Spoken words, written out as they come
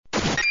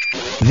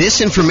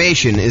This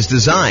information is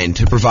designed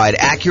to provide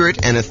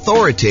accurate and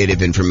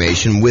authoritative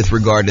information with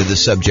regard to the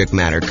subject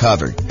matter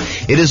covered.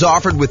 It is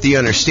offered with the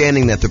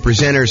understanding that the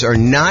presenters are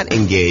not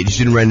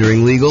engaged in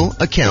rendering legal,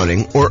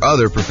 accounting, or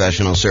other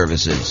professional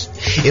services.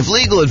 If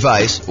legal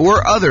advice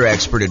or other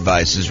expert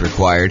advice is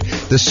required,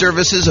 the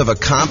services of a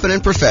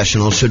competent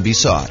professional should be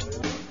sought.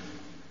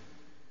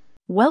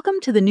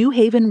 Welcome to the New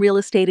Haven Real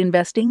Estate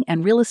Investing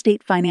and Real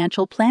Estate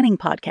Financial Planning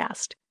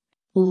Podcast.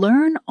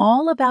 Learn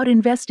all about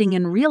investing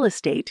in real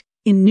estate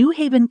in New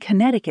Haven,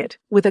 Connecticut,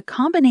 with a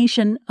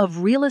combination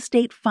of real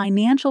estate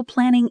financial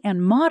planning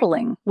and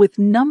modeling with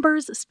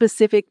numbers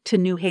specific to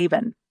New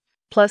Haven,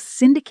 plus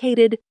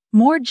syndicated,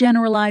 more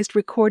generalized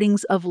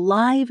recordings of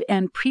live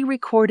and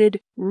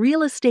pre-recorded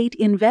real estate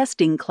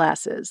investing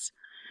classes.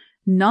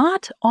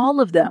 Not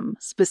all of them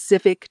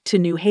specific to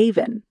New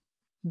Haven.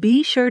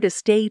 Be sure to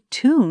stay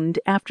tuned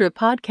after a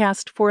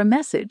podcast for a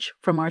message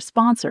from our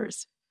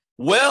sponsors.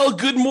 Well,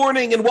 good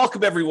morning and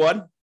welcome,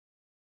 everyone.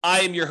 I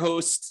am your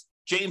host,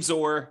 James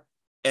Orr,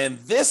 and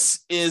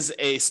this is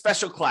a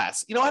special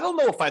class. I don't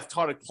know if I've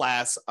taught a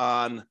class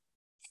on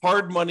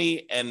hard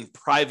money and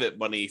private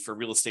money for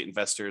real estate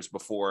investors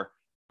before,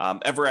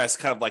 ever as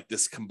kind of like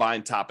this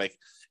combined topic.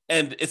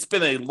 And it's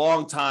been a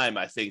long time,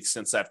 I think,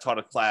 since I've taught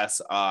a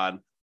class on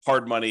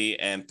hard money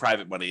and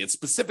private money, and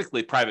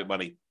specifically private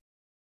money.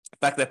 In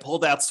fact, I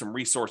pulled out some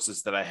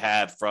resources that I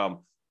had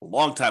from a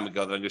long time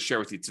ago that I'm going to share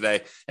with you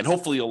today, and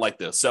hopefully you'll like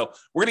this. So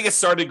we're going to get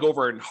started, go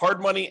over in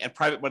hard money and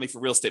private money for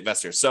real estate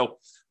investors. So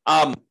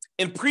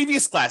in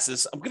previous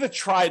classes, I'm going to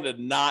try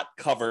to not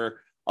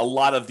cover a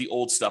lot of the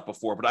old stuff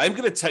before, but I'm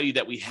going to tell you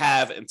that we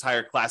have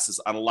entire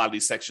classes on a lot of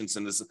these sections,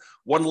 and there's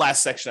one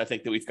last section I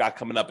think that we've got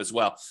coming up as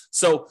well.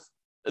 So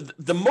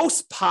the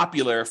most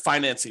popular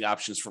financing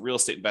options for real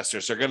estate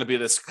investors are going to be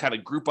this kind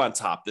of group on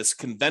top, this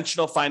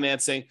conventional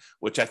financing,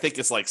 which I think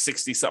is like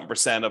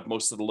 60-something% of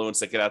most of the loans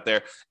that get out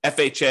there.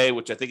 FHA,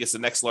 which I think is the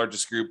next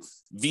largest group.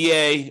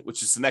 VA,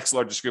 which is the next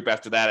largest group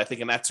after that, I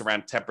think, and that's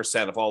around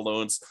 10% of all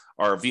loans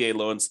are VA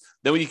loans.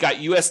 Then when you got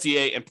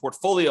USDA and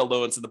portfolio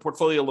loans, and the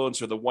portfolio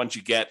loans are the ones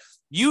you get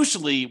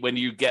usually when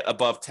you get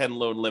above 10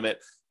 loan limit,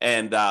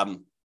 and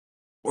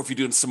or if you're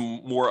doing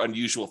some more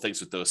unusual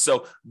things with those.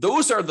 So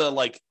those are the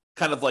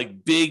kind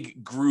of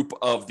big group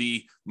of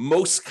the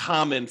most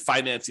common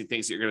financing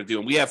things that you're going to do.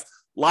 And we have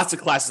lots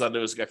of classes on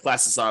those. We've got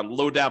classes on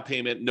low down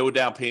payment, no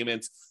down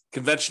payment,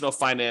 conventional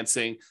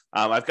financing.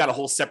 I've got a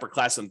whole separate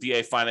class on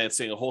VA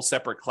financing, a whole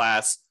separate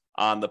class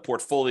on the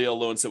portfolio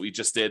loans that we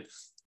just did.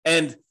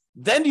 And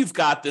then you've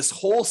got this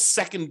whole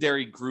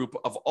secondary group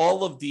of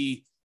all of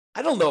the,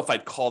 I don't know if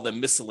I'd call them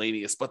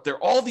miscellaneous, but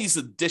they're all these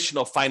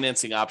additional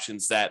financing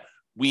options that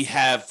we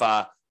have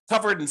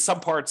covered in some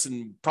parts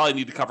and probably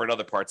need to cover in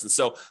other parts. And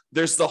so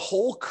there's the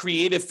whole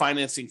creative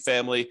financing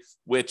family,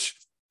 which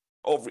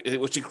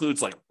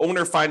includes like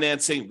owner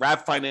financing,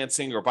 wrap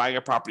financing, or buying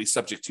a property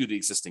subject to the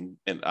existing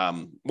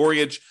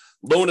mortgage,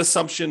 loan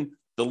assumption,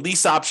 the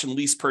lease option,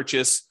 lease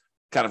purchase,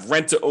 kind of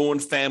rent to own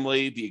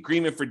family, the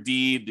agreement for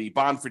deed, the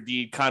bond for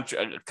deed,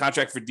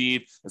 contract for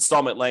deed,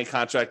 installment land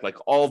contract, like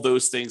all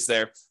those things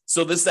there.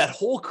 So there's that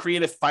whole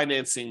creative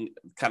financing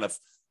kind of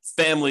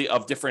family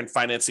of different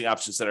financing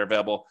options that are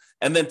available.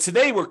 And then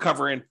today we're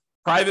covering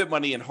private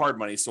money and hard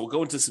money. So we'll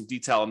go into some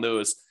detail on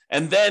those.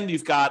 And then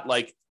you've got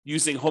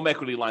using home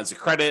equity lines of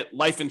credit,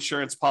 life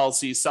insurance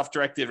policies,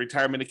 self-directed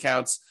retirement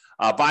accounts,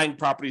 buying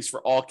properties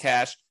for all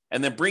cash,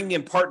 and then bringing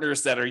in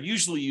partners that are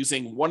usually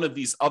using one of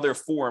these other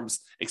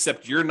forms,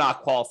 except you're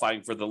not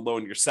qualifying for the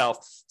loan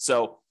yourself.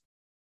 So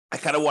I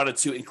kind of wanted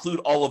to include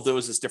all of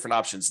those as different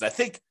options. And I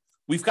think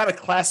we've got a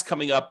class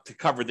coming up to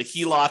cover the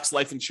HELOCs,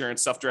 life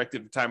insurance,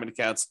 self-directed retirement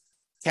accounts,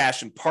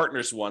 cash, and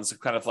partners ones,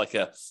 kind of like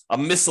a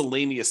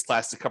miscellaneous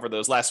class to cover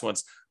those last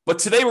ones. But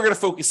today we're going to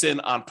focus in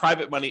on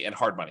private money and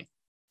hard money.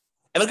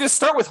 And I'm going to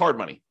start with hard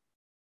money.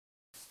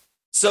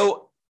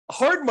 So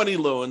hard money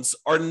loans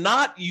are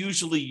not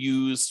usually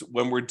used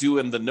when we're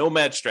doing the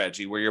nomad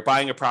strategy, where you're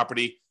buying a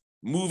property,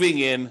 moving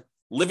in,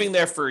 living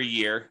there for a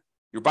year.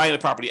 You're buying the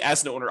property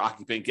as an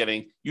owner-occupant,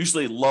 getting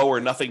usually low or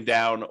nothing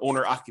down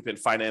owner-occupant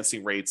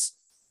financing rates,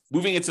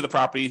 moving into the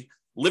property,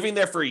 living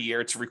there for a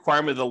year. It's a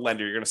requirement of the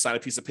lender. You're going to sign a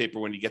piece of paper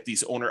when you get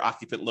these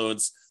owner-occupant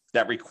loans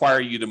that require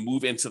you to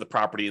move into the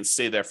property and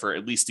stay there for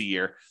at least a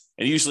year.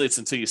 And usually it's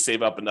until you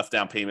save up enough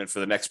down payment for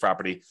the next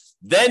property.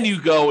 Then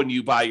you go and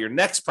you buy your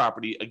next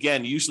property,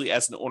 again, usually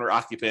as an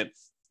owner-occupant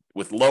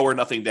with low or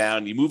nothing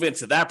down. You move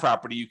into that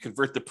property, you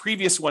convert the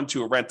previous one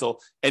to a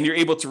rental, and you're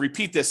able to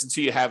repeat this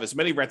until you have as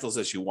many rentals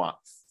as you want.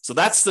 So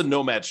that's the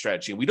nomad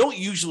strategy. We don't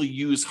usually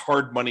use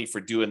hard money for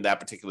doing that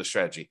particular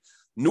strategy,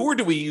 nor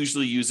do we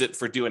usually use it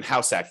for doing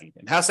house hacking.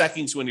 And house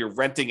hacking is when you're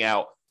renting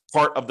out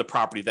part of the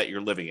property that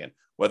you're living in,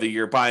 whether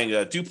you're buying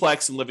a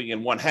duplex and living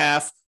in one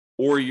half,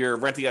 or you're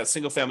renting out a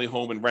single family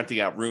home and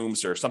renting out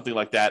rooms or something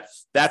like that.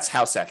 That's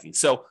house hacking.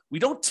 So we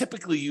don't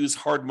typically use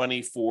hard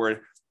money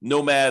for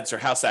nomads or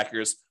house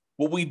hackers.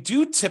 What we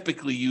do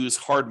typically use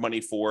hard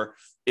money for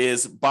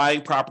is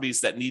buying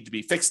properties that need to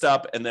be fixed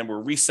up and then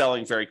we're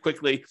reselling very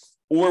quickly,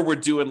 or we're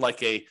doing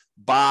like a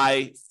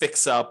buy,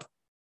 fix up,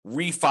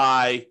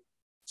 refi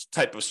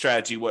type of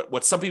strategy,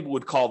 what some people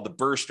would call the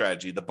BRRRR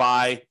strategy, the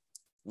buy,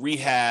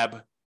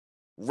 rehab,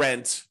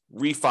 rent,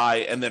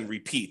 refi, and then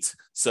repeat.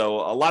 So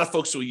a lot of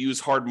folks will use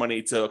hard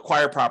money to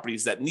acquire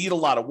properties that need a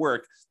lot of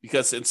work,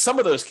 because in some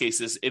of those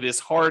cases, it is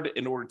hard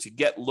in order to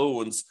get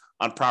loans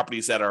on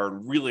properties that are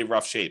in really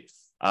rough shape.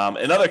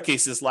 In other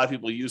cases, a lot of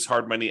people use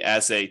hard money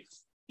as a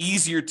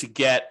easier to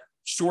get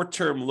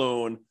short-term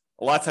loan.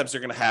 A lot of times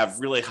they're going to have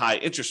really high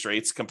interest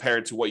rates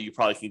compared to what you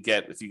probably can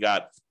get if you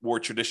got more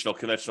traditional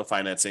conventional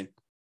financing.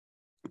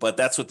 But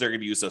that's what they're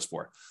going to use those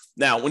for.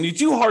 Now, when you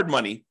do hard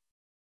money,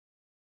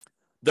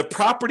 the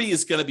property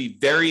is going to be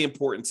very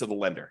important to the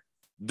lender.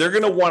 They're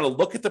going to want to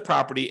look at the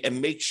property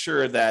and make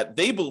sure that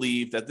they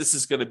believe that this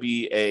is going to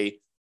be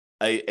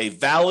a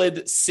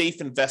valid,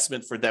 safe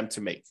investment for them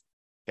to make.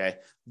 Okay.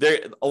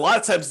 A lot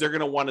of times they're going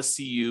to want to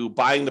see you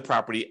buying the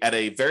property at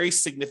a very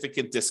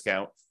significant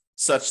discount,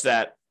 such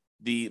that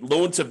the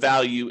loan to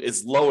value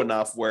is low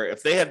enough where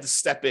if they had to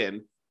step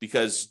in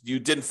because you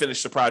didn't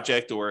finish the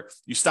project or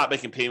you stop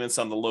making payments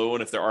on the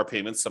loan, if there are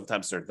payments,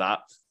 sometimes they're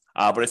not.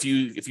 But if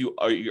you're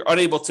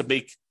unable to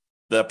make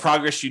the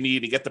progress you need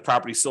to get the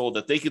property sold,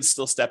 that they can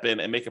still step in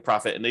and make a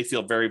profit, and they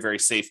feel very, very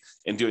safe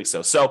in doing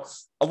so. So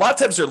a lot of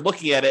times they're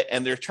looking at it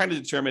and they're trying to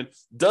determine,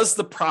 does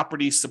the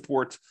property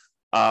support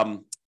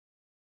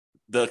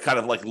the kind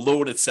of like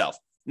loan itself?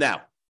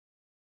 Now,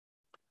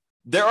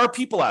 there are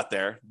people out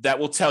there that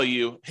will tell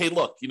you, hey,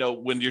 look,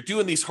 when you're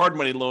doing these hard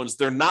money loans,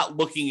 they're not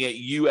looking at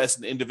you as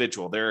an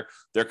individual. They're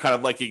kind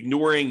of like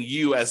ignoring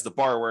you as the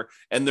borrower,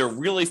 and they're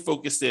really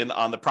focused in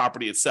on the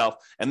property itself.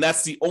 And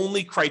that's the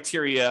only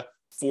criteria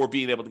for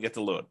being able to get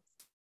the loan.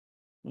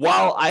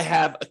 While I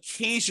have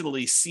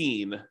occasionally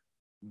seen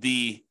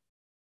the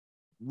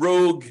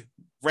rogue,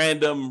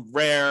 random,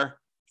 rare,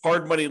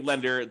 hard money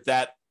lender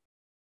that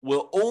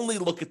will only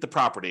look at the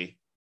property,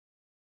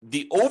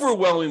 the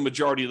overwhelming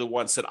majority of the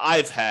ones that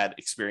I've had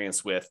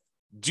experience with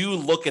do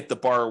look at the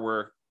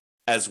borrower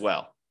as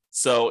well.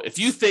 So if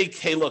you think,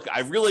 hey, look,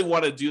 I really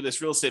want to do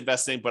this real estate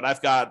investing, but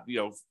I've got,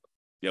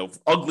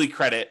 ugly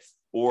credit,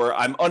 or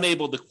I'm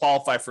unable to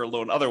qualify for a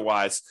loan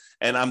otherwise,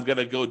 and I'm going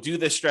to go do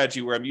this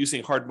strategy where I'm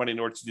using hard money in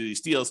order to do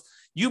these deals,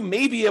 you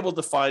may be able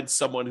to find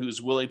someone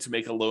who's willing to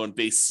make a loan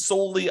based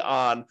solely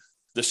on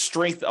the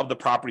strength of the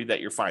property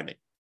that you're finding.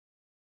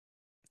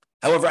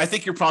 However, I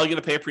think you're probably going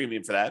to pay a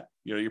premium for that.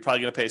 You're probably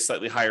going to pay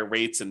slightly higher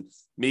rates and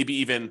maybe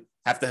even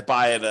have to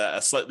buy at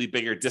a slightly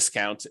bigger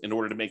discount in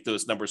order to make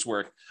those numbers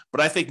work.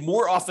 But I think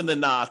more often than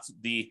not,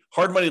 the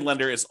hard money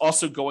lender is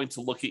also going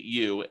to look at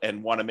you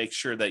and want to make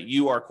sure that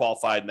you are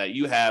qualified and that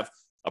you have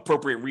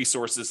appropriate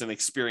resources and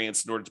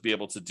experience in order to be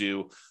able to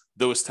do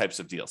those types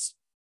of deals.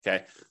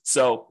 Okay.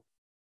 So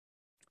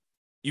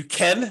you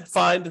can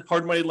find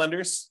hard money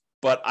lenders,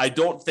 but I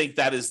don't think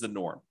that is the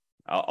norm.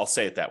 I'll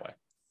say it that way.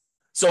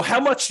 So how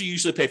much do you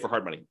usually pay for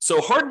hard money?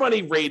 So hard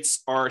money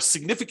rates are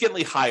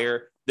significantly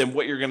higher than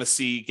what you're going to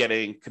see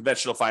getting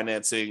conventional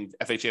financing,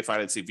 FHA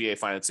financing, VA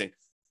financing.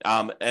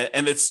 And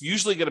it's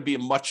usually going to be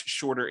much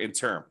shorter in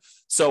term.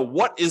 So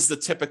what is the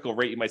typical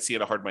rate you might see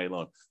in a hard money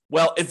loan?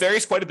 Well, it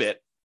varies quite a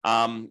bit.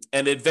 And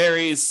it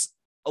varies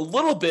a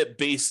little bit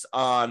based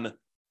on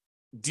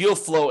deal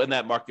flow in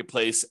that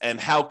marketplace and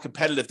how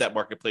competitive that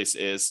marketplace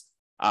is.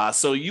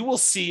 So you will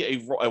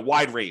see a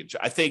wide range.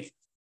 I think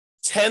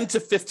 10 to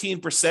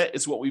 15%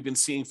 is what we've been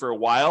seeing for a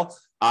while.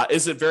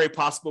 Is it very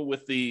possible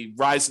with the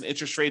rise in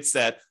interest rates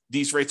that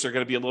these rates are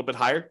going to be a little bit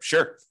higher?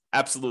 Sure,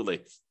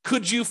 absolutely.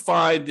 Could you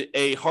find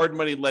a hard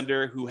money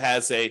lender who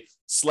has a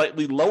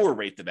slightly lower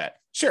rate than that?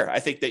 Sure, I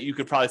think that you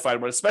could probably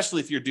find one, especially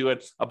if you're doing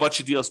a bunch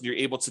of deals and you're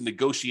able to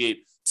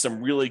negotiate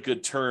some really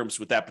good terms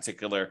with that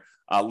particular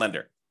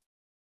lender.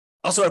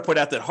 Also, I point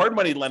out that hard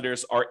money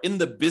lenders are in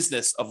the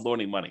business of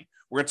loaning money.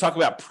 We're going to talk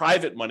about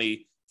private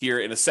money here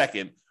in a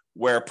second,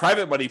 where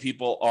private money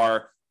people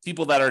are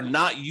people that are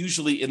not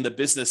usually in the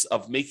business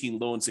of making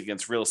loans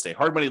against real estate.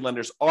 Hard money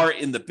lenders are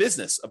in the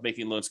business of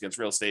making loans against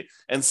real estate,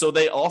 and so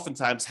they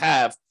oftentimes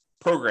have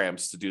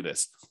programs to do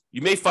this.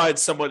 You may find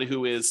someone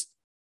who is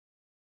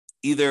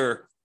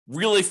either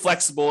really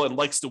flexible and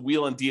likes to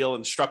wheel and deal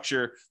and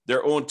structure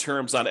their own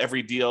terms on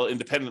every deal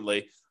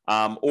independently,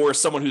 or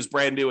someone who's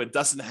brand new and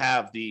doesn't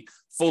have the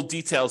full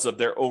details of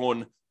their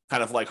own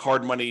kind of like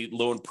hard money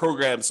loan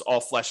programs all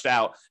fleshed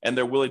out, and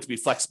they're willing to be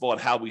flexible on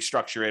how we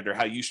structure it or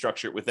how you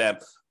structure it with them.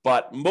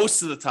 But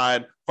most of the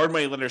time, hard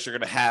money lenders are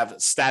going to have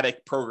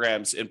static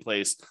programs in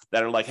place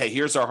that are like, hey,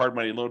 here's our hard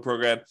money loan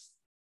program.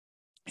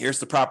 Here's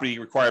the property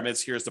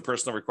requirements. Here's the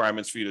personal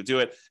requirements for you to do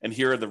it. And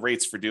here are the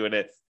rates for doing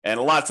it. And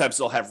a lot of times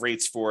they'll have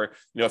rates for,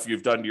 if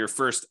you've done your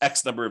first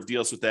X number of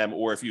deals with them,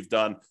 or if you've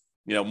done,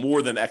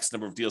 more than X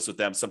number of deals with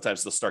them,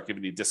 sometimes they'll start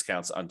giving you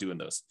discounts on doing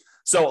those.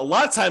 So a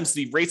lot of times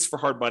the rates for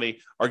hard money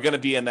are going to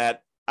be in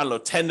that,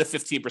 10 to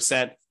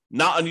 15%.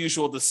 Not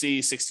unusual to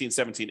see 16,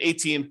 17,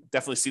 18.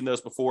 Definitely seen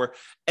those before.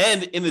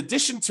 And in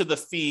addition to the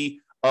fee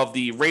of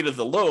the rate of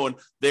the loan,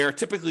 they're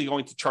typically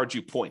going to charge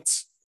you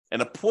points.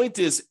 And a point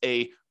is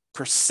a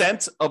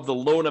percent of the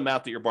loan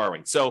amount that you're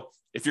borrowing. So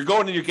if you're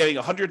going and you're getting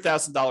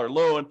 $100,000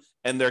 loan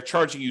and they're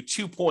charging you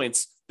 2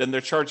 points, then they're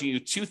charging you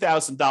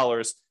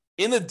 $2,000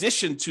 in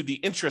addition to the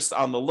interest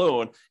on the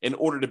loan in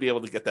order to be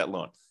able to get that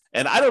loan.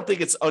 And I don't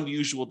think it's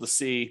unusual to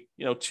see,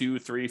 2,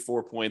 3,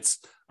 4 points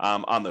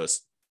on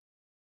those.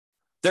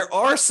 There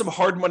are some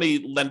hard money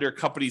lender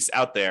companies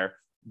out there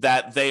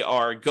that they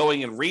are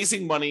going and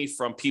raising money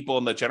from people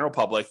in the general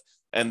public,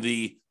 and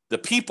the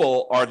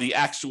people are the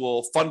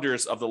actual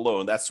funders of the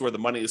loan. That's where the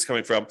money is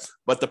coming from.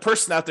 But the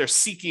person out there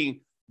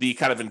seeking the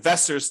kind of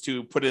investors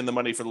to put in the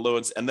money for the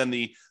loans, and then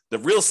the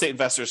real estate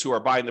investors who are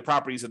buying the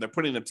properties and they're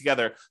putting them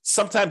together,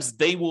 sometimes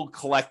they will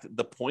collect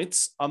the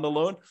points on the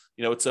loan.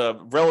 It's a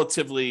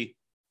relatively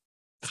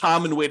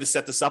common way to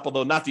set this up,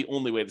 although not the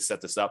only way to set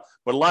this up.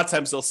 But a lot of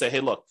times they'll say, hey,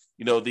 look,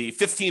 the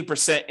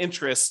 15%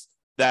 interest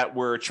that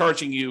we're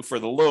charging you for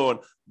the loan,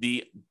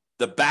 the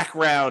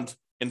background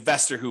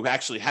investor who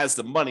actually has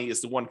the money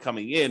is the one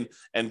coming in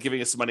and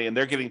giving us the money, and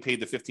they're getting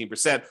paid the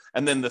 15%.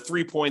 And then the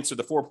 3 points or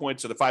the 4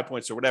 points or the 5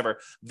 points or whatever,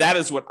 that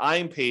is what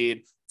I'm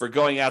paid for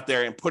going out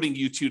there and putting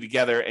you two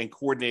together and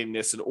coordinating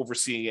this and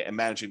overseeing it and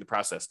managing the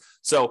process.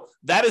 So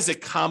that is a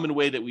common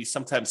way that we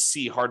sometimes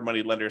see hard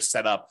money lenders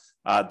set up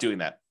doing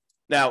that.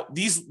 Now,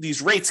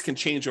 these rates can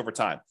change over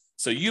time.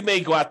 So you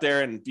may go out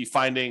there and be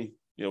finding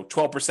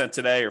 12%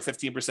 today or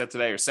 15%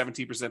 today or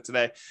 17%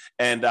 today.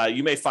 And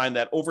you may find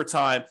that over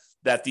time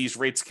that these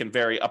rates can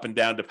vary up and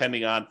down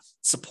depending on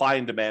supply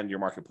and demand in your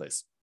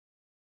marketplace.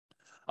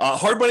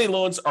 Hard money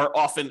loans are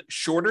often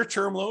shorter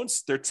term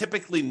loans. They're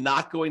typically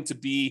not going to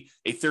be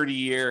a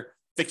 30-year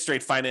fixed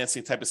rate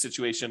financing type of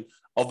situation.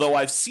 Although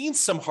I've seen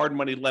some hard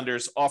money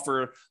lenders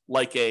offer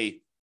like a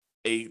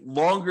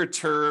longer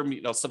term,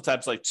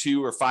 sometimes like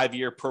 2 or 5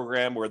 year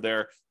program where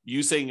they're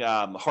using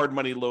hard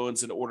money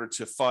loans in order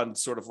to fund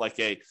sort of like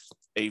a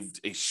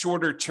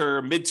shorter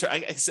term, midterm, I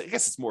guess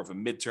it's more of a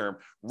midterm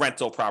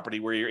rental property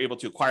where you're able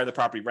to acquire the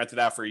property, rent it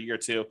out for a year or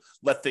two,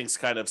 let things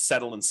kind of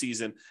settle in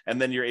season,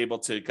 and then you're able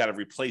to kind of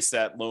replace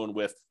that loan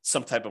with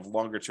some type of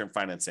longer term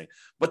financing.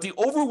 But the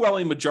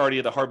overwhelming majority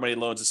of the hard money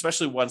loans,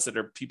 especially ones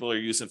that people are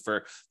using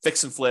for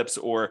fix and flips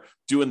or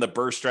doing the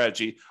BRRRR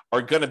strategy,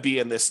 are going to be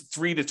in this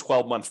 3 to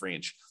 12 month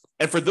range.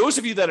 And for those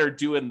of you that are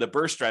doing the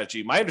BRRRR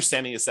strategy, my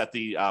understanding is that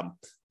the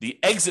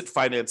exit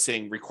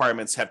financing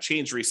requirements have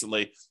changed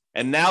recently.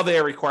 And now they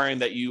are requiring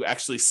that you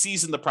actually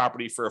season the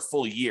property for a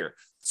full year.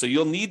 So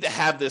you'll need to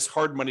have this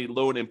hard money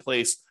loan in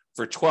place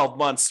for 12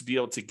 months to be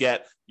able to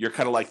get your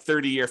kind of like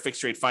 30-year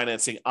fixed rate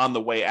financing on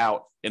the way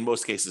out in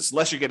most cases,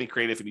 unless you're getting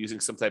creative and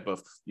using some type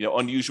of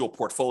unusual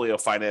portfolio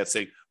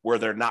financing where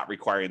they're not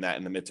requiring that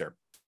in the midterm.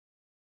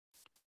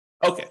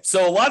 Okay,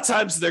 so a lot of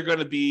times they're going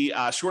to be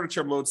shorter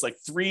term loans, like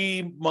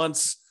 3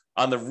 months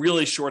on the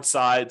really short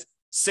side.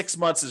 6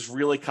 months is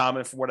really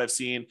common from what I've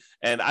seen,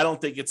 and I don't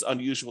think it's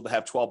unusual to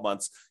have 12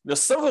 months.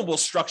 Some of them will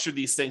structure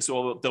these things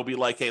so they'll be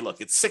like, hey, look,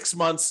 it's 6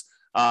 months.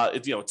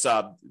 It's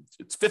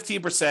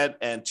 15%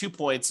 and 2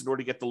 points in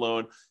order to get the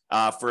loan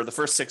for the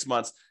first 6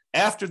 months.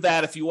 After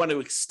that, if you want to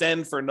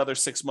extend for another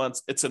 6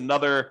 months, it's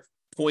another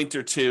point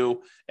or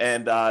two,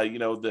 and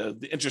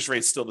the interest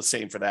rate's still the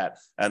same for that.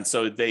 And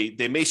so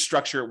they may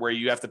structure it where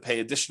you have to pay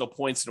additional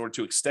points in order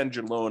to extend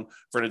your loan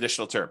for an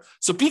additional term.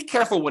 So be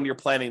careful when you're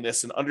planning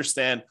this and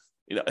understand,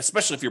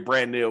 especially if you're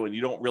brand new and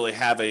you don't really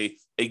have a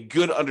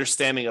good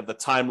understanding of the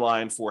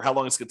timeline for how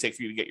long it's going to take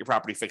for you to get your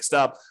property fixed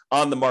up,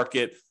 on the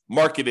market,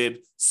 marketed,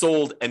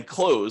 sold, and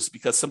closed,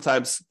 because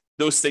sometimes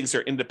those things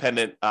are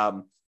independent,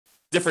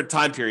 different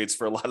time periods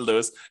for a lot of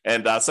those.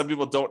 And some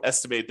people don't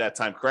estimate that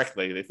time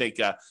correctly. They think,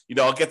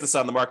 I'll get this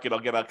on the market, I'll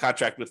get a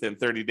contract within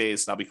 30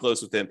 days, and I'll be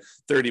closed within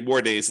 30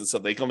 more days. And so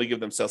they can only give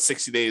themselves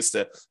 60 days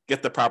to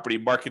get the property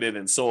marketed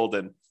and sold.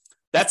 And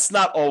that's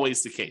not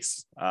always the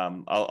case.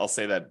 I'll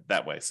say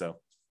that way. So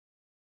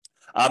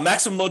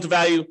maximum loan to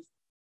value,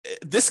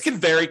 this can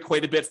vary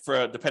quite a bit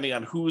depending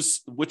on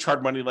which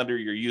hard money lender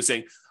you're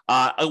using.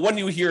 One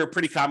you hear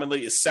pretty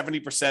commonly is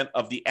 70%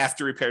 of the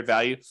after repaired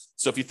value.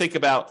 So if you think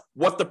about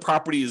what the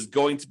property is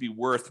going to be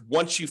worth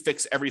once you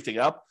fix everything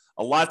up,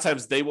 a lot of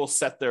times they will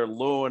set their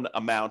loan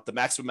amount, the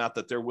maximum amount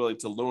that they're willing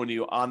to loan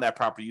you on that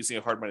property using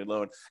a hard money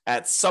loan,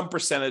 at some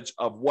percentage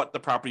of what the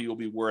property will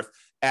be worth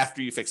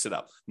after you fix it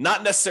up.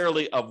 Not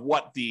necessarily of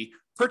what the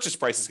purchase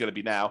price is going to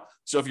be now.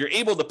 So if you're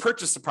able to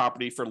purchase the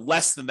property for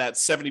less than that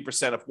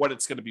 70% of what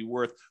it's going to be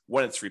worth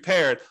when it's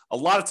repaired, a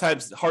lot of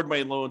times hard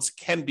money loans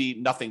can be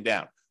nothing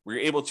down, where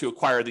you're able to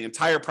acquire the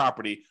entire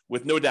property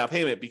with no down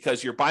payment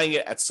because you're buying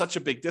it at such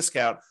a big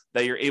discount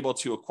that you're able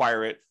to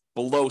acquire it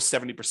below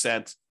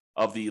 70%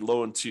 of the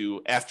loan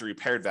to after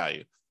repaired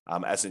value,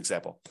 as an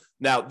example.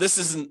 Now, this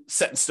isn't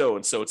set in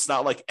stone, so it's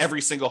not like every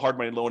single hard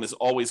money loan is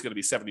always going to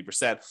be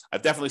 70%.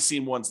 I've definitely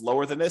seen ones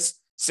lower than this.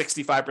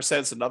 65%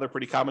 is another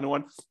pretty common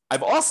one.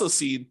 I've also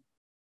seen,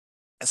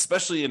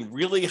 especially in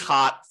really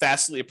hot,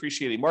 fastly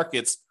appreciating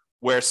markets,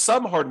 where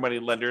some hard money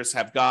lenders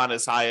have gone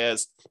as high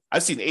as,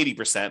 I've seen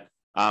 80%.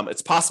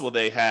 It's possible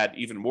they had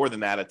even more than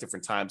that at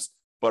different times,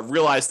 but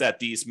realize that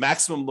these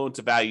maximum loan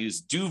to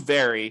values do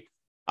vary.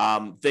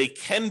 They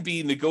can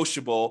be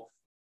negotiable,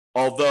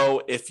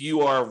 although if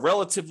you are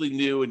relatively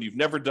new and you've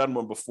never done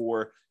one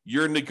before,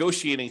 your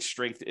negotiating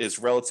strength is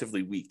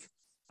relatively weak.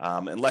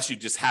 unless you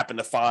just happen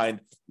to find,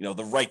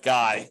 the right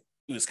guy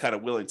who's kind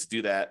of willing to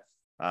do that,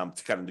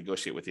 to kind of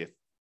negotiate with you.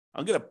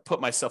 I'm going to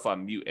put myself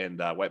on mute and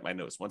wipe my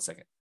nose. 1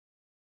 second.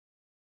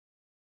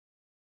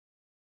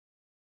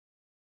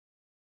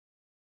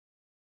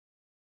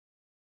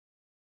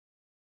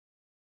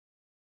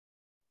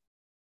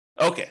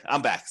 Okay,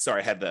 I'm back.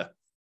 Sorry, I had to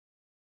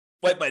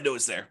wipe my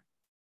nose there.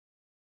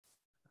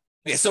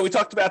 Okay, so we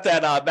talked about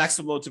that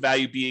maximum loan to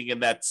value being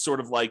in that sort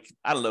of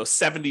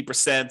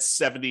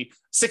 70%,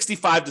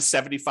 65 to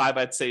 75,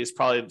 I'd say is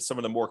probably some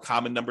of the more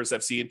common numbers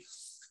I've seen.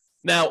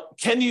 Now,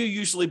 can you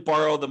usually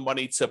borrow the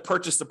money to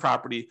purchase the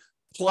property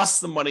plus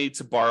the money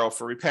to borrow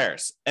for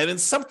repairs? And in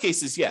some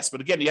cases, yes.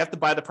 But again, you have to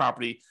buy the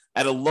property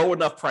at a low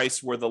enough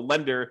price where the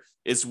lender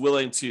is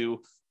willing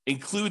to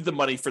include the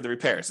money for the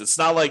repairs. It's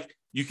not like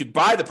you could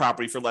buy the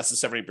property for less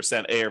than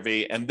 70%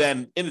 ARV, and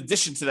then in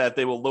addition to that,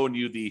 they will loan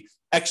you the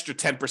extra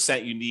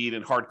 10% you need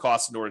in hard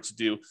costs in order to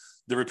do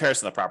the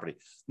repairs on the property.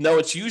 No,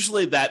 it's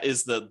usually that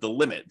is the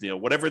limit.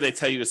 Whatever they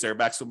tell you is their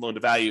maximum loan to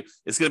value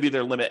is going to be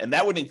their limit, and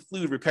that would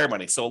include repair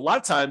money. So a lot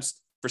of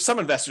times for some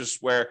investors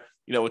where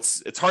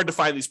it's hard to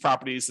find these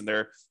properties and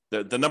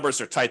the numbers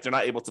are tight, they're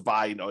not able to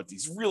buy at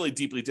these really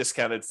deeply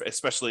discounted,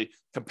 especially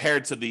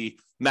compared to the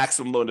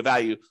maximum loan to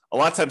value. A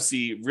lot of times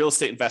the real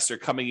estate investor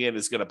coming in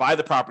is going to buy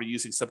the property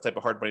using some type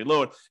of hard money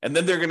loan, and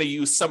then they're going to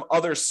use some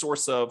other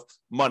source of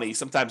money,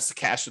 sometimes the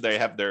cash that they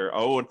have their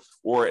own,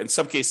 or in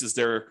some cases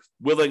they're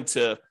willing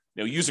to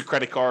use a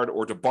credit card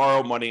or to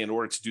borrow money in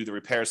order to do the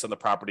repairs on the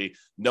property,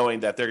 knowing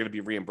that they're going to be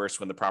reimbursed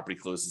when the property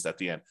closes at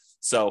the end.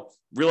 So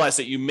realize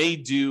that you may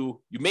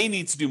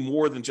need to do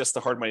more than just the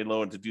hard money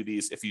loan to do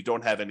these if you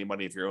don't have any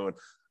money of your own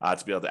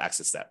to be able to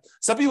access that.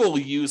 Some people will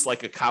use a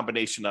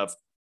combination of,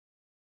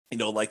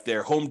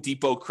 their Home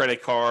Depot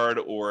credit card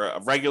or a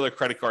regular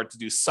credit card to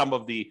do some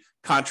of the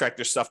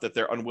contractor stuff that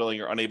they're unwilling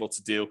or unable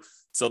to do.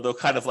 So they'll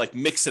kind of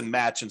mix and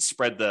match and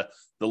spread the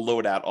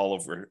load out all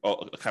over,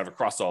 kind of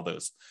across all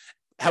those.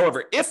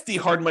 However, if the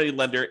hard money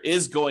lender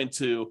is going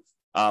to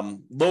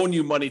loan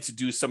you money to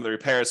do some of the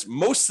repairs,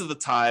 most of the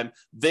time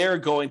they're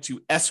going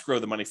to escrow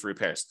the money for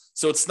repairs.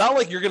 So it's not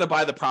like you're going to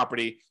buy the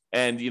property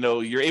and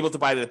you're able to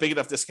buy it at a big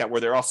enough discount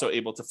where they're also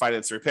able to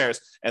finance the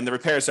repairs, and the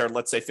repairs are,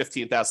 let's say,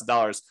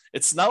 $15,000.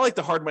 It's not like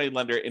the hard money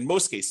lender, in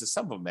most cases,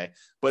 some of them may,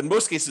 but in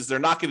most cases they're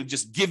not going to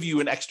just give you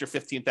an extra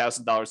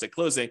 $15,000 at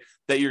closing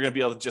that you're going to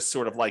be able to just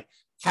sort of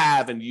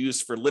have and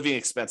use for living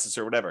expenses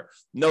or whatever.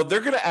 No,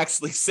 they're going to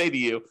actually say to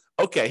you,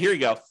 okay, here you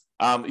go.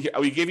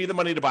 We gave you the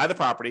money to buy the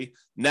property.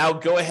 Now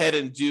go ahead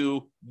and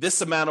do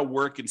this amount of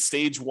work in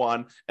stage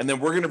one, and then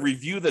we're going to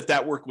review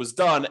that work was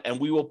done, and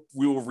we will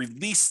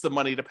release the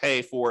money to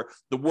pay for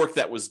the work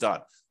that was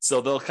done.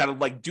 So they'll kind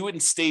of do it in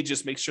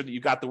stages, make sure that you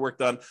got the work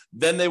done.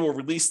 Then they will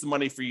release the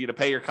money for you to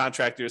pay your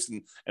contractors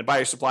and buy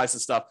your supplies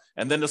and stuff.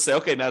 And then they'll say,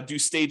 okay, now do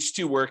stage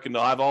 2 work, and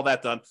they'll have all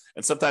that done.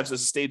 And sometimes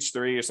there's a stage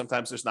 3, or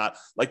sometimes there's not.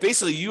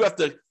 Basically you have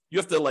to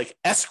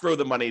escrow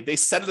the money. They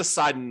set it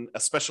aside in a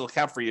special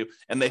account for you,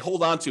 and they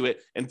hold on to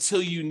it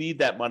until you need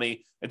that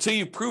money, until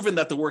you've proven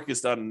that the work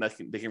is done, and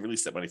they can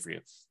release that money for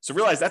you. So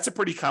realize that's a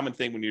pretty common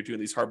thing when you're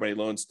doing these hard money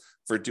loans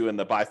for doing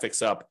the buy,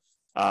 fix up,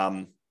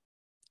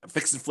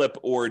 fix and flip,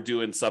 or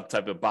doing some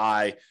type of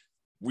buy,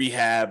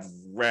 rehab,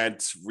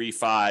 rent,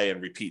 refi,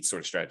 and repeat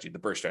sort of strategy, the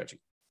BRRRR strategy.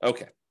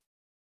 Okay.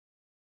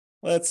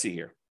 Let's see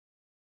here.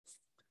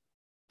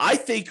 I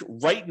think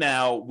right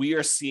now we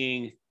are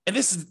seeing, and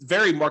this is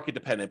very market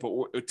dependent,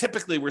 but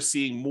typically we're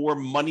seeing more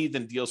money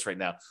than deals right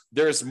now.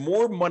 There's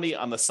more money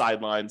on the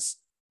sidelines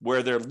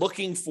where they're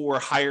looking for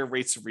higher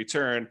rates of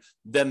return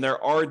than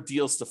there are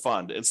deals to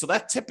fund. And so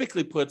that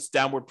typically puts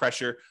downward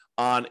pressure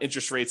on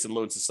interest rates and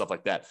loans and stuff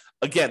like that.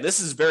 Again, this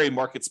is very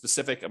market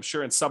specific. I'm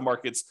sure in some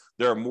markets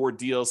there are more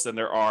deals than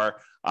there are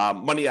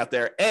money out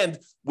there. And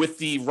with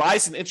the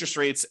rise in interest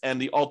rates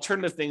and the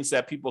alternative things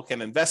that people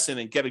can invest in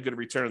and get a good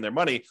return on their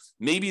money,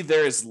 maybe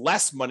there is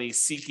less money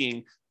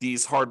seeking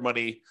these hard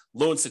money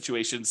loan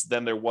situations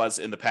than there was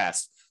in the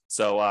past.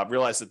 So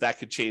realize that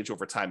could change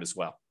over time as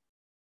well.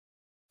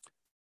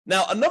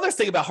 Now, another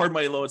thing about hard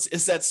money loans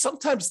is that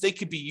sometimes they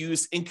could be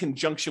used in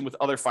conjunction with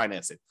other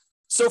financing.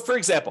 So for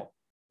example,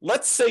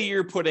 let's say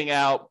you're putting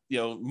out,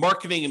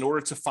 marketing in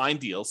order to find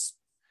deals,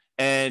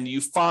 and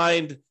you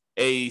find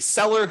a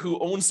seller who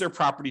owns their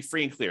property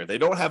free and clear. They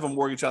don't have a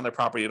mortgage on their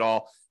property at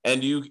all.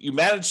 And you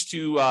manage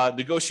to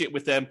negotiate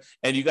with them,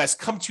 and you guys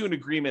come to an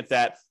agreement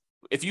that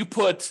if you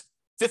put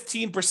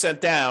 15%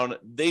 down,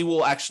 they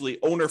will actually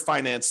owner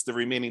finance the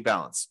remaining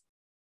balance.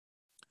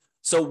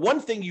 So one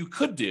thing you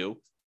could do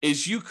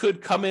is you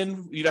could come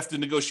in, you'd have to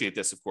negotiate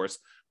this, of course,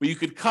 but you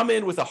could come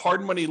in with a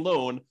hard money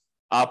loan,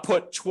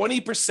 put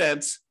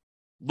 20%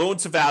 loan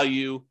to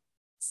value,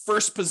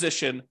 first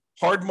position,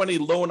 hard money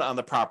loan on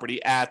the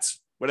property at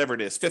whatever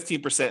it is,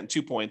 15% and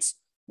 2 points,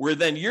 where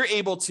then you're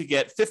able to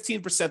get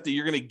 15% that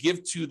you're going to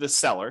give to the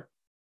seller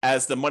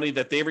as the money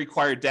that they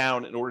require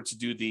down in order to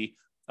do the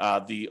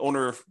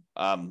owner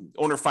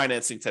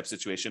financing type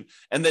situation.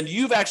 And then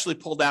you've actually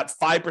pulled out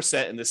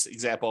 5% in this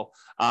example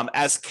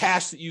as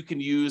cash that you can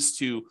use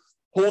to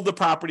hold the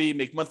property,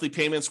 make monthly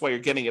payments while you're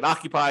getting it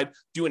occupied,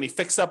 do any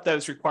fix up that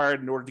is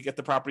required in order to get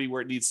the property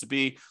where it needs to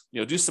be,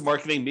 do some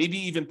marketing, maybe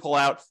even pull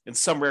out, in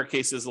some rare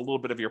cases, a little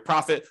bit of your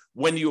profit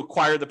when you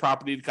acquire the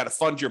property to kind of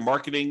fund your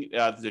marketing,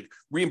 to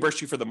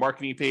reimburse you for the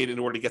marketing you paid in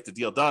order to get the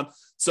deal done.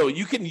 So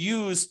you can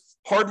use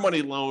hard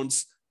money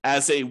loans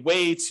as a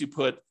way to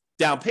put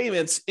down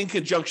payments in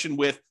conjunction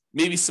with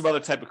maybe some other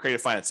type of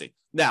creative financing.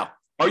 Now,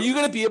 are you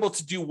going to be able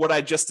to do what I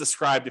just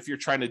described if you're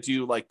trying to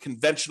do like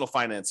conventional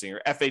financing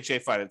or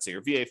FHA financing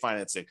or VA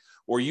financing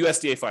or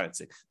USDA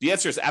financing? The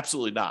answer is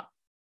absolutely not.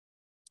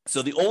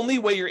 So the only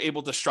way you're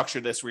able to structure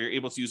this, where you're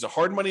able to use a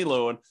hard money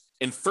loan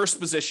in first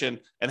position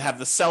and have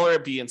the seller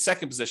be in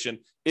second position,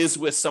 is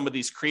with some of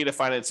these creative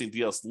financing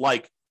deals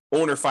like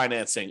owner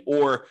financing,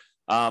 or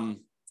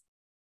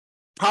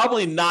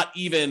probably not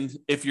even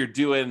if you're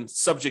doing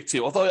subject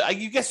to, although I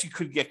guess you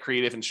could get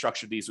creative and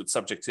structure these with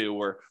subject to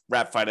or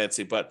wrap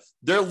financing, but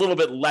they're a little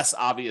bit less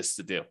obvious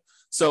to do.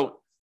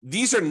 So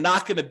these are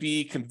not going to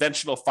be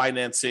conventional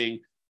financing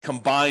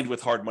combined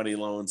with hard money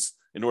loans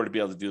in order to be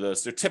able to do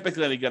those. They're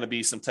typically going to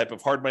be some type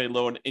of hard money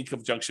loan in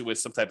conjunction with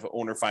some type of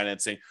owner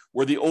financing,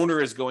 where the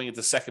owner is going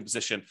into second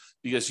position,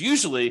 because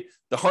usually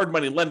the hard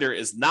money lender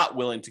is not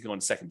willing to go in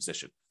second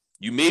position.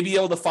 You may be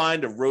able to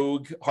find a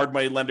rogue hard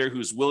money lender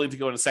who's willing to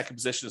go into second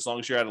position as long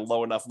as you're at a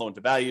low enough loan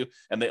to value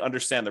and they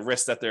understand the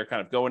risk that they're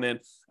kind of going in,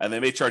 and they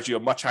may charge you a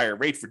much higher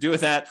rate for doing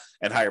that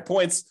and higher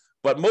points.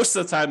 But most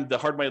of the time, the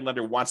hard money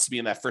lender wants to be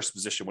in that first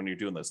position when you're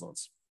doing those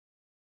loans.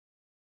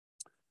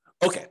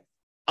 Okay,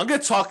 I'm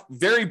going to talk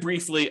very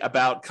briefly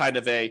about kind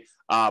of a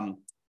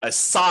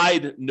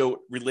side note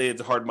related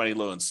to hard money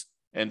loans.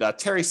 And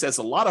Terry says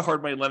a lot of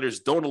hard money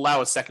lenders don't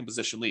allow a second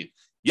position lien.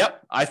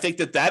 Yep, I think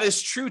that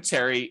is true,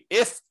 Terry.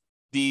 If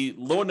the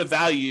loan to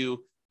value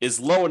is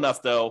low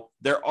enough, though,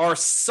 there are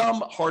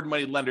some hard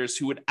money lenders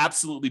who would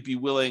absolutely be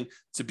willing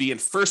to be in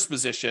first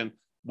position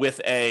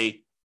with a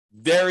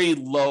very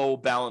low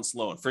balance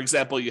loan. For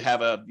example, you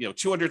have a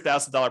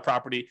 $200,000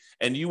 property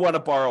and you want to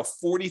borrow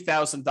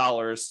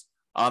 $40,000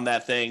 on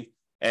that thing,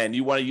 and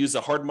you want to use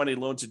a hard money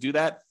loan to do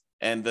that,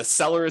 and the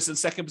seller is in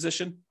second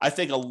position. I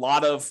think a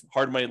lot of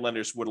hard money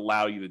lenders would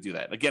allow you to do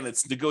that. Again,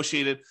 it's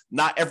negotiated.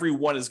 Not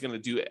everyone is going to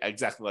do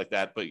exactly like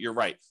that, but you're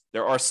right.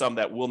 There are some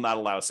that will not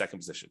allow a second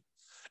position,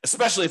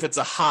 especially if it's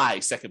a high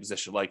second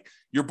position. Like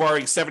you're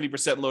borrowing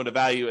 70% loan to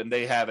value and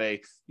they have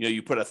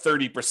you put a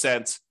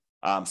 30%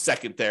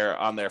 second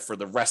on there for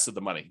the rest of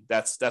the money.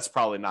 That's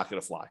probably not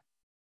going to fly.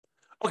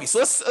 Okay, so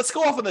let's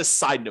go off on this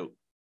side note.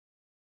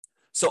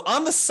 So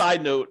on the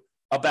side note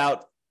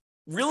about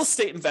real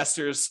estate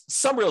investors,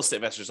 some real estate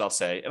investors, I'll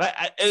say, and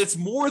it's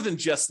more than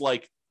just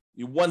like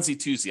onesie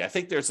twosie. I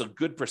think there's a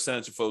good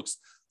percentage of folks,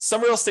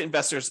 some real estate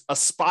investors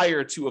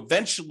aspire to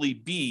eventually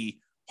be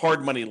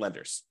hard money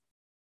lenders.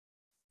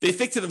 They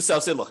think to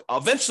themselves, say, look,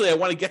 eventually I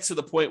want to get to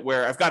the point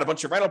where I've got a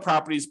bunch of rental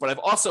properties, but I've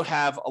also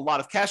have a lot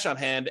of cash on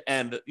hand,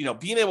 and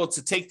being able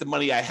to take the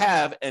money I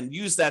have and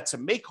use that to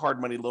make hard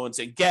money loans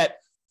and get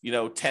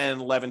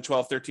 10, 11,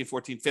 12, 13,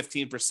 14,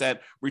 15%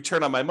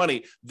 return on my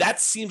money. That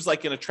seems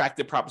like an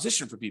attractive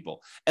proposition for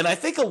people. And I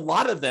think a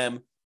lot of them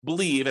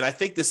believe, and I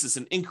think this is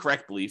an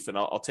incorrect belief, and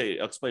I'll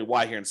explain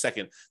why here in a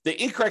second. They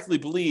incorrectly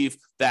believe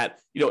that,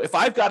 if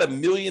I've got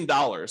 $1 million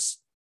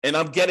and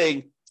I'm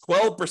getting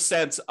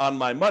 12% on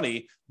my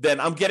money, then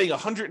I'm getting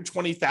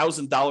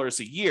 $120,000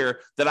 a year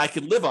that I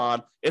can live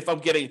on if I'm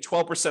getting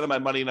 12% of my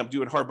money and I'm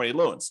doing hard money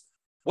loans.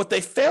 What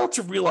they fail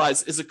to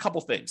realize is a couple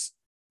things.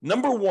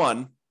 Number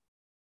one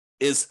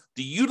is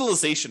the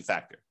utilization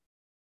factor.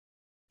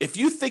 If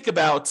you think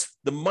about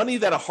the money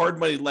that a hard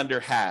money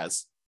lender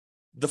has,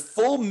 the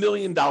full $1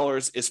 million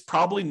is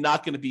probably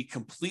not going to be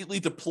completely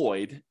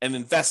deployed and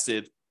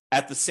invested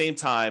at the same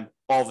time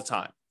all the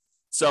time.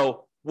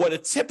 So what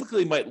it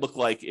typically might look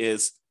like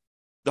is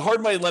the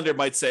hard money lender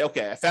might say,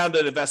 okay, I found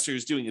an investor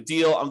who's doing a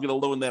deal. I'm going to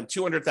loan them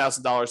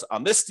 $200,000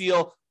 on this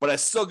deal, but I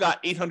still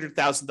got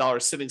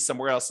 $800,000 sitting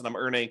somewhere else and I'm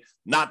earning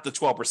not the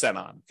 12%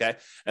 on, okay?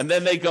 And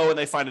then they go and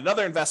they find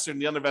another investor,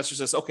 and the other investor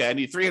says, okay, I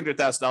need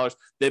 $300,000.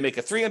 They make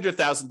a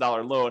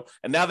 $300,000 loan,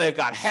 and now they've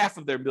got half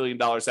of their $1 million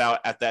out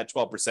at that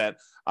 12%.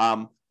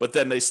 But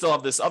then they still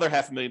have this other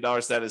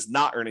 $500,000 that is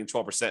not earning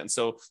 12%. And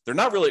so they're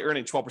not really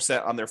earning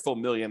 12% on their full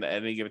 $1 million at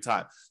any given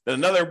time. Then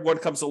another one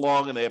comes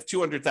along and they have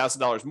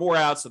 $200,000 more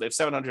out. So they have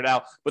 $700,000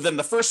 out, but then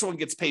the first one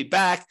gets paid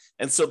back.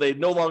 And so they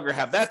no longer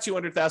have that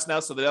 $200,000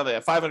 out. So now they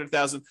have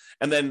 $500,000.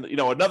 And then,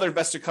 another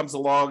investor comes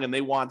along and they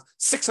want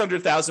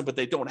 $600,000, but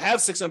they don't have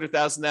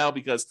 $600,000 now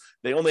because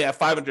they only have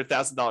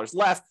 $500,000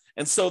 left.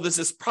 And so there's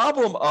this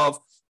problem of,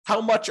 how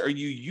much are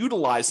you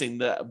utilizing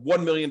the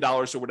 $1 million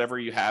or whatever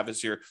you have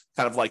as your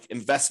kind of like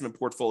investment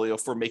portfolio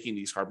for making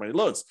these hard money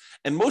loans?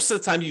 And most of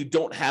the time, you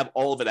don't have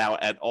all of it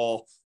out at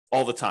all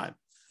the time.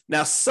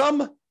 Now,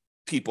 some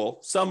people,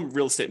 some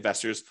real estate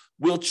investors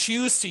will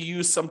choose to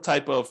use some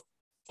type of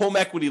home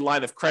equity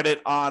line of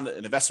credit on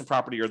an investment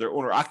property or their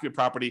owner occupied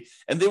property,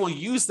 and they will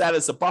use that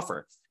as a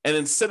buffer. And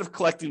instead of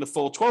collecting the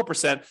full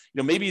 12%,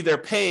 maybe they're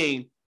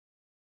paying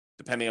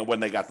depending on when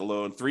they got the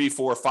loan, 3,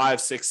 4,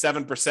 5, 6,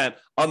 7%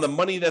 on the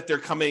money that they're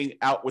coming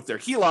out with their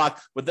HELOC,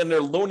 but then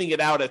they're loaning it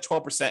out at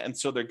 12%. And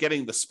so they're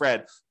getting the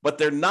spread, but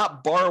they're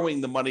not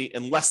borrowing the money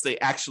unless they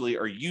actually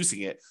are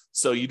using it.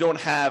 So you don't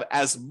have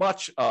as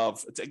much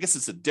of, I guess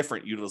it's a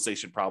different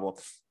utilization problem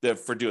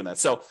for doing that.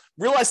 So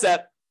realize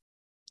that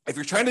if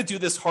you're trying to do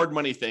this hard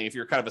money thing, if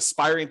you're kind of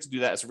aspiring to do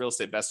that as a real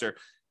estate investor,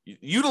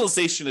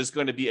 utilization is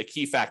going to be a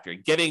key factor.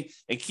 Getting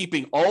and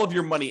keeping all of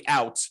your money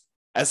out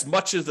as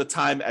much of the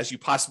time as you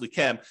possibly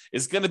can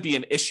is going to be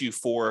an issue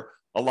for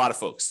a lot of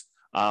folks.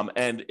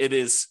 And it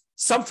is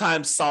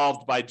sometimes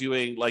solved by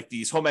doing like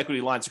these home equity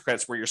lines of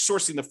credits where you're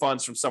sourcing the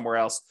funds from somewhere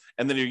else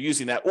and then you're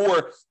using that,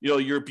 or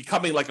you're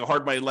becoming like a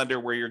hard money lender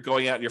where you're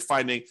going out and you're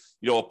finding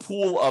a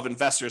pool of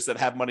investors that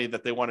have money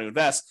that they want to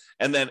invest,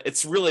 and then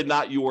it's really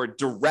not your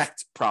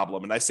direct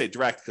problem. And I say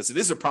direct because it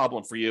is a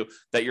problem for you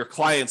that your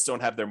clients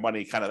don't have their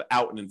money kind of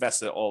out and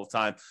invested all the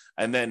time,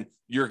 and then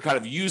you're kind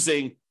of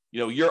using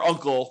your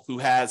uncle who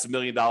has $1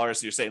 million.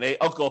 You're saying, hey,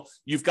 uncle,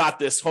 you've got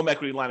this home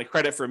equity line of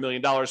credit for $1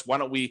 million. Why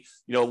don't we,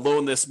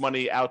 loan this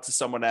money out to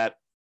someone at,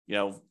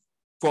 12%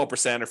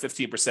 or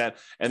 15%.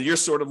 And you're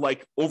sort of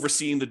like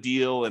overseeing the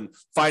deal and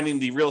finding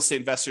the real estate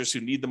investors who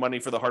need the money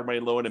for the hard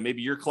money loan. And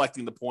maybe you're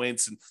collecting the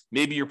points and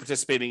maybe you're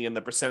participating in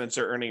the percentage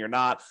they're earning or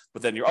not.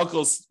 But then your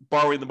uncle's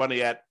borrowing the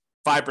money at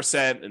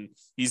 5% and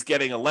he's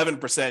getting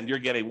 11% and you're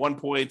getting 1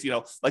 point,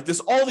 like there's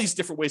all these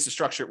different ways to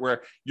structure it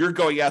where you're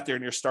going out there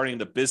and you're starting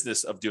the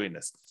business of doing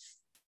this.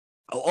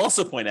 I'll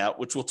also point out,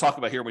 which we'll talk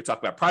about here when we talk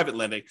about private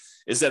lending,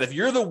 is that if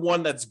you're the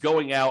one that's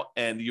going out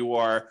and you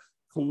are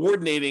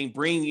coordinating,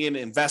 bringing in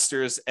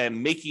investors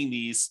and making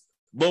these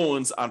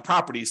loans on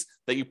properties,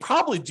 that you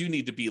probably do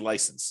need to be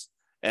licensed.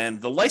 And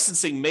the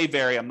licensing may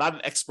vary. I'm not an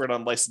expert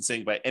on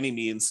licensing by any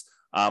means.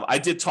 I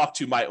did talk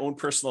to my own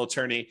personal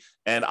attorney,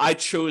 and I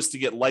chose to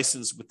get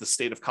licensed with the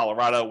state of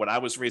Colorado when I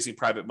was raising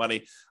private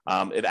money.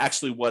 It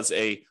actually was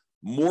a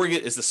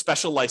mortgage, is a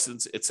special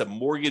license. It's a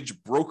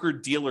mortgage broker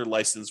dealer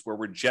license where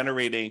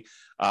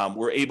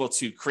we're able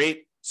to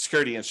create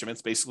security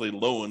instruments, basically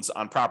loans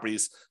on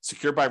properties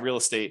secured by real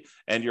estate,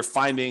 and you're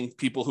finding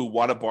people who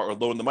want to borrow or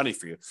loan the money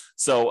for you.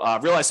 So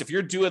realize if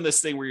you're doing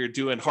this thing where you're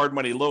doing hard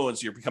money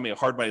loans, you're becoming a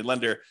hard money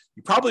lender,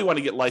 you probably want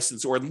to get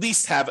licensed or at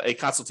least have a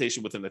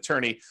consultation with an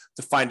attorney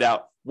to find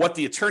out what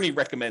the attorney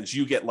recommends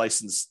you get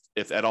licensed,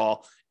 if at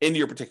all, in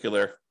your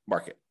particular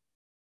market.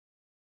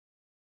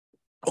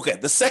 Okay,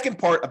 the second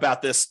part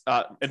about this,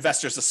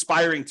 investors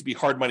aspiring to be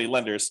hard money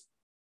lenders,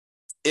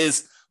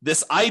 is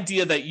this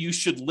idea that you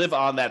should live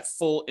on that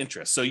full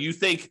interest. So you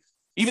think,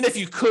 even if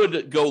you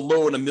could go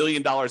loan $1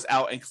 million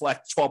out and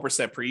collect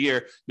 12% per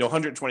year,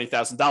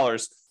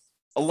 $120,000,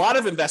 a lot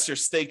of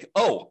investors think,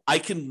 oh, I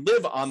can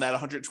live on that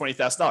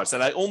 $120,000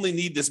 and I only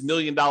need this $1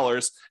 million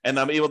and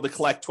I'm able to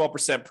collect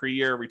 12% per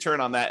year return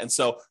on that. And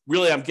so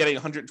really I'm getting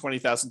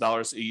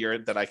 $120,000 a year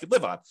that I could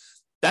live on.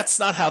 That's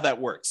not how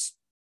that works.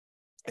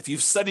 If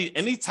you've studied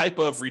any type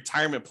of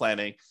retirement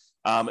planning,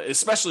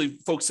 especially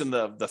folks in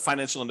the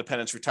financial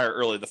independence, retire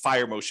early, the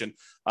FIRE motion,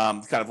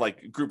 kind of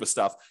like group of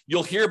stuff,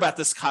 you'll hear about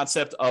this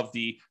concept of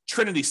the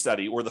Trinity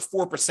study or the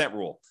 4%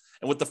 rule.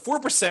 And what the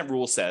 4%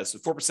 rule says, the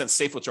 4%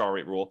 safe withdrawal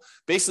rate rule,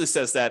 basically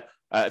says that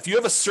if you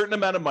have a certain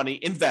amount of money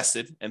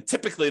invested, and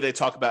typically they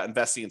talk about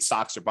investing in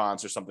stocks or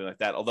bonds or something like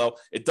that, although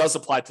it does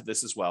apply to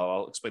this as well.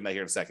 I'll explain that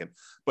here in a second.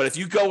 But if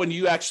you go and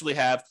you actually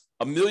have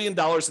 $1 million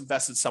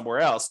invested somewhere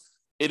else,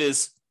 it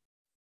is,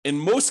 in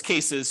most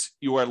cases,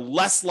 you are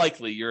less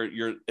likely,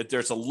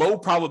 there's a low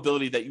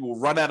probability that you will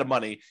run out of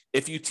money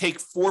if you take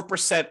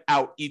 4%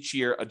 out each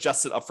year,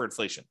 adjusted up for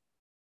inflation.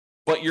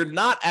 But you're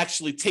not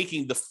actually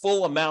taking the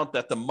full amount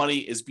that the money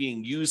is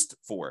being used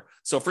for.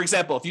 So for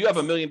example, if you have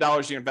 $1 million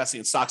you're investing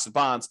in stocks and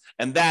bonds,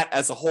 and that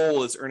as a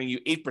whole is earning you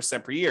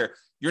 8% per year,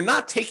 you're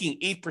not taking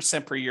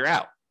 8% per year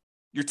out.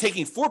 You're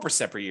taking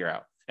 4% per year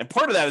out. And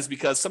part of that is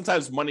because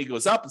sometimes money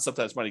goes up and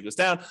sometimes money goes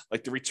down.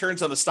 Like the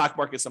returns on the stock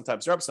market,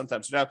 sometimes they're up,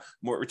 sometimes they're down.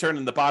 More return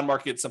in the bond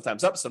market,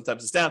 sometimes up,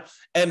 sometimes it's down.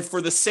 And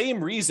for the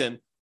same reason,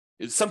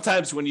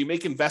 sometimes when you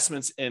make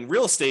investments in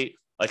real estate,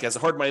 like as a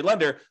hard money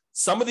lender,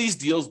 some of these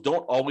deals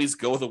don't always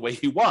go the way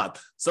you want.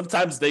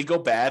 Sometimes they go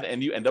bad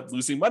and you end up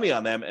losing money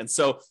on them. And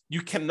so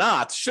you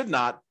should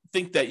not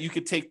think that you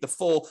could take the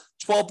full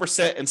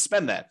 12% and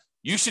spend that.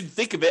 You should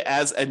think of it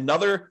as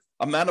another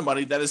amount of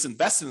money that is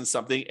invested in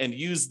something and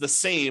use the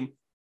same,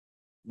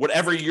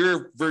 whatever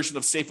your version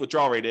of safe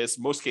withdrawal rate is.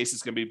 Most cases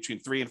it's going to be between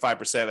 3 and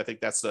 5%. I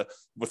think that's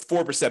with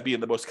 4% being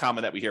the most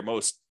common that we hear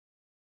most.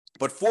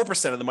 But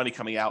 4% of the money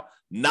coming out,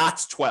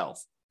 not 12.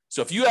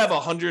 So if you have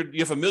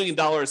 $1 million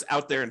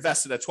out there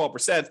invested at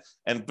 12%,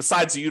 and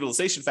besides the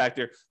utilization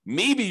factor,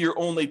 maybe you're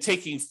only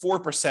taking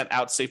 4%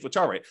 out safe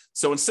withdrawal rate.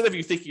 So instead of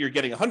you thinking you're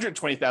getting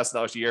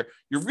 $120,000 a year,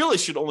 you really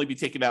should only be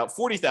taking out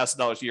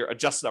 $40,000 a year,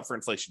 adjusted up for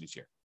inflation each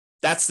year.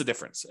 That's the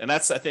difference. And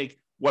that's, I think,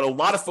 what a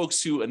lot of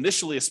folks who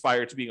initially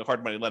aspire to being a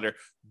hard money lender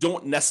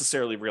don't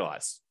necessarily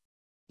realize.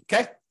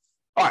 Okay.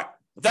 All right.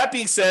 With that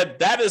being said,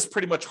 that is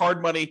pretty much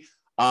hard money.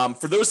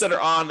 For those that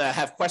are on that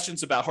have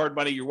questions about hard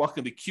money, you're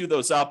welcome to queue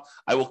those up.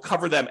 I will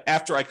cover them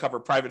after I cover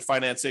private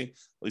financing. At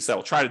least I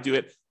will try to do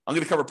it. I'm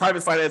going to cover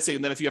private financing,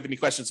 and then if you have any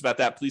questions about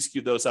that, please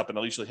queue those up, and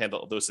I'll usually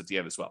handle those at the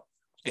end as well.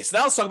 Okay, so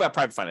now let's talk about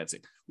private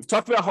financing. We've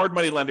talked about hard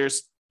money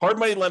lenders. Hard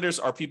money lenders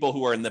are people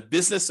who are in the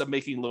business of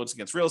making loans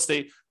against real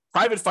estate.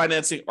 Private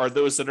financing are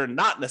those that are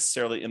not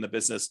necessarily in the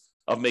business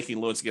of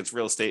making loans against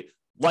real estate,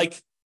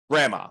 like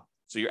grandma.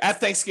 So you're at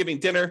Thanksgiving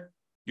dinner,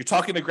 you're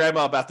talking to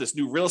grandma about this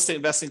new real estate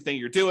investing thing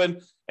you're doing,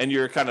 and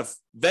you're kind of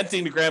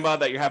venting to grandma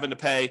that you're having to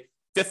pay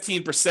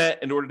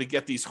 15% in order to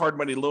get these hard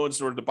money loans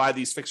in order to buy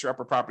these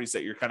fixer-upper properties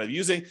that you're kind of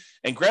using.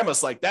 And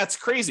grandma's like, that's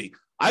crazy.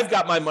 I've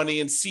got my money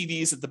in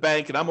CDs at the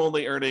bank and I'm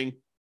only earning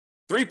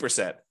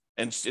 3%.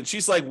 And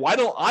she's like, why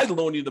don't I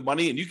loan you the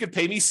money and you can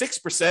pay me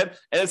 6%? And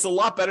it's a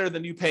lot better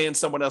than you paying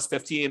someone else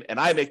 15 and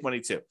I make money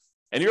too.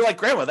 And you're like,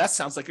 grandma, that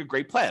sounds like a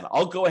great plan.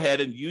 I'll go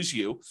ahead and use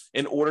you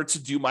in order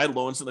to do my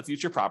loans in the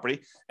future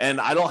property.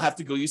 And I don't have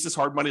to go use this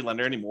hard money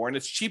lender anymore. And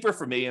it's cheaper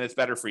for me and it's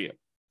better for you.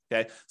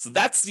 Okay. So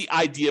that's the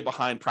idea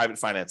behind private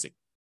financing.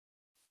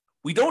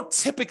 We don't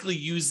typically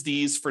use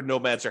these for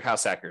nomads or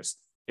house hackers.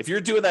 If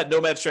you're doing that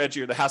nomad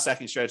strategy or the house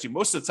hacking strategy,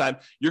 most of the time,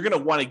 you're going to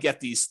want to get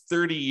these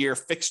 30-year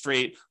fixed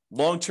rate,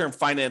 long-term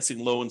financing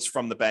loans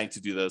from the bank to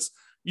do this.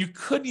 You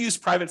could use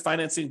private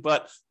financing,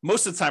 but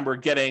most of the time we're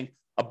getting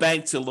a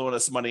bank to loan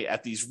us money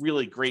at these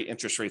really great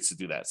interest rates to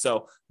do that.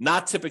 So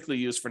not typically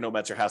used for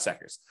nomads or house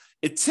hackers.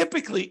 It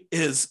typically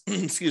is,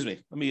 excuse me,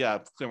 let me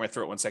clear my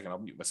throat 1 second. I'll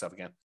mute myself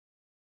again.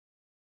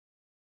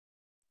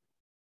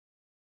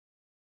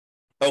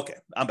 Okay,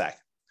 I'm back.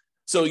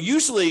 So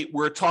usually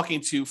we're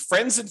talking to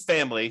friends and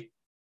family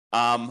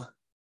and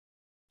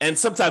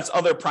sometimes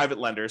other private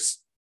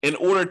lenders in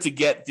order to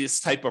get this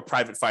type of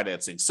private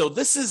financing. So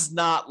this is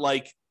not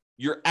like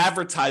you're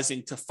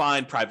advertising to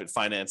find private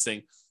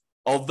financing,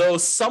 although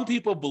some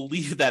people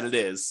believe that it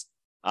is.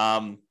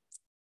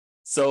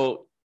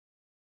 So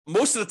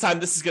most of the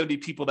time, this is going to be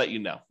people that you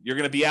know. You're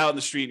going to be out in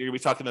the street, and you're going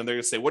to be talking to them. They're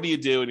going to say, what do you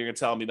do? And you're going to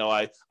tell them,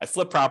 I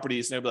flip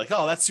properties. And they'll be like,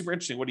 oh, that's super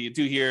interesting. What do you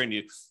do here? And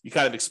you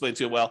kind of explain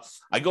to them, well,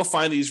 I go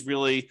find these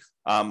really,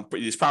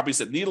 these properties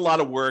that need a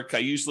lot of work. I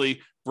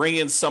usually bring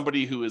in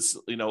somebody who is,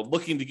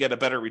 looking to get a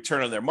better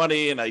return on their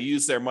money. And I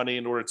use their money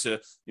in order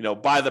to,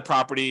 buy the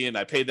property, and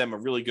I pay them a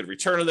really good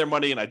return on their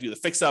money. And I do the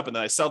fix up, and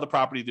then I sell the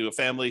property to a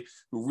family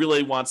who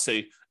really wants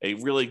a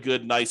really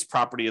good, nice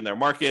property in their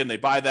market. And they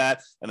buy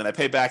that. And then I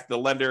pay back the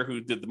lender who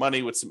did the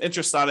money with some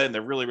interest on it. And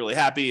they're really, really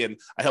happy. And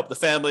I help the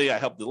family, I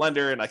help the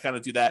lender, and I kind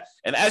of do that.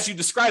 And as you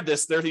describe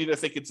this, they're either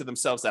thinking to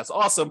themselves, that's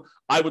awesome.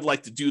 I would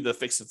like to do the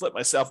fix and flip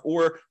myself.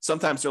 Or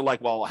sometimes they're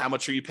like, well, how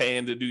much are you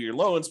paying to do your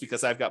loans?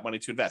 Because I've got money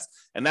to invest.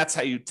 And that's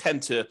how you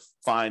tend to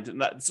find, and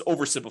that's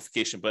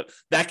oversimplification, but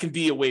that can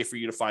be a way for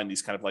you to find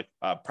these kind of like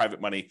private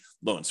money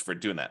loans for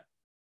doing that.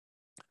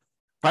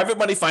 Private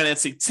money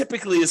financing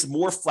typically is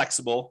more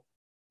flexible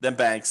than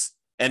banks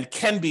and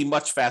can be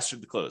much faster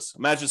to close.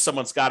 Imagine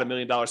someone's got $1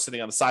 million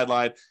sitting on the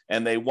sideline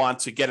and they want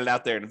to get it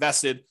out there and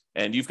invested,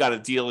 and you've got a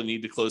deal and you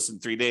need to close in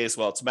 3 days.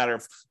 Well, it's a matter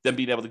of them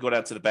being able to go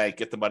down to the bank,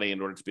 get the money in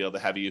order to be able to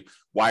have you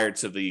wired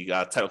to the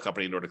title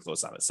company in order to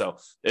close on it. So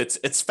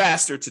it's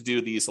faster to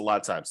do these a lot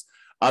of times.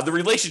 The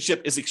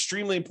relationship is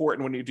extremely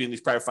important when you're doing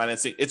these private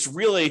financing. It's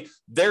really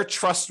their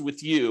trust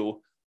with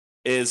you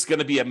is going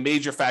to be a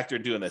major factor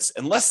in doing this.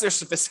 Unless they're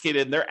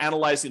sophisticated and they're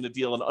analyzing the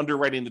deal and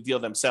underwriting the deal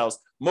themselves,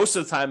 most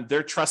of the time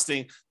they're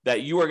trusting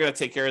that you are going to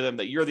take care of them,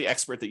 that you're the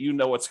expert, that you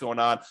know what's going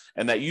on,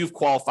 and that you've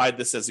qualified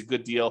this as a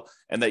good deal,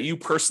 and that you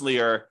personally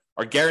are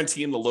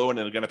guaranteeing the loan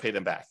and are going to pay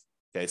them back.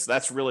 Okay, so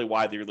that's really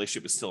why the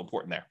relationship is still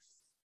important there.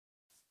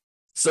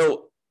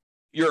 So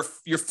your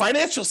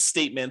financial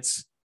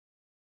statements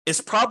is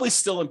probably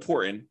still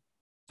important.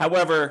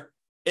 However,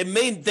 they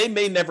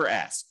may never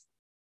ask.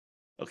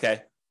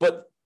 Okay,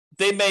 but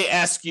they may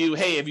ask you,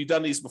 hey, have you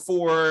done these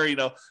before?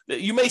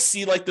 You may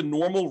see like the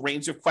normal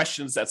range of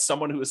questions that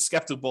someone who is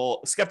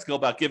skeptical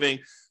about giving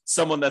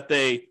someone that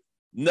they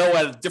know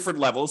at different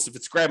levels. If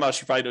it's grandma,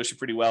 she probably knows you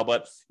pretty well,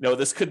 but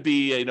this could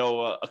be,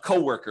 a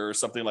coworker or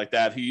something like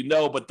that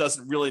who but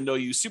doesn't really know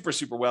you super,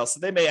 super well. So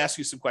they may ask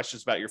you some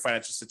questions about your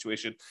financial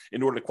situation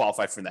in order to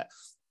qualify for that.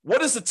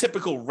 What is the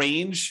typical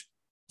range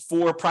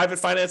for private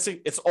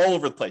financing? It's all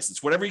over the place.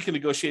 It's whatever you can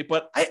negotiate,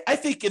 but I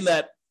think in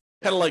that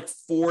kind of like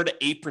 4 to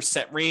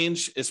 8%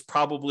 range is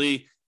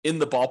probably in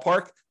the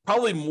ballpark,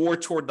 probably more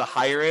toward the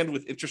higher end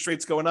with interest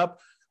rates going up.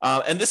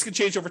 And this can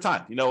change over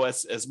time.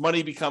 As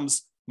money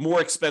becomes more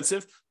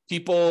expensive,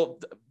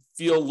 people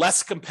feel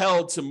less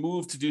compelled to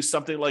move to do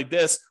something like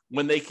this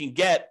when they can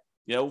get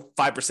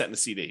 5% in a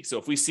CD. So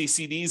if we see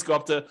CDs go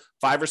up to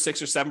 5 or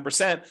 6 or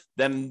 7%,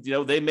 then,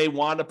 they may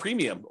want a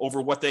premium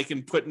over what they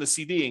can put in the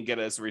CD and get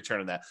as a return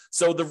on that.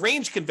 So the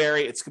range can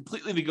vary. It's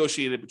completely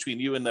negotiated between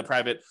you and the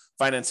private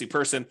financing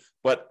person.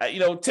 But,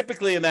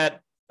 typically in that,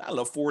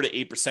 4 to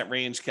 8%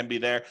 range can be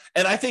there.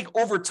 And I think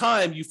over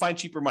time you find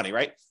cheaper money,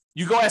 right?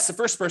 You go ask the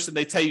first person,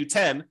 they tell you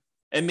 10,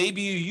 and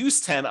maybe you use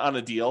 10 on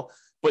a deal.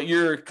 but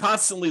you're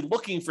constantly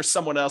looking for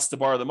someone else to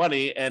borrow the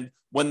money. And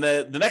when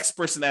the next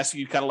person asks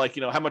you kind of like,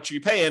 how much are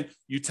you paying?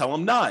 You tell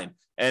them 9.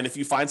 And if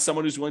you find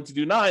someone who's willing to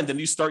do 9, then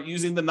you start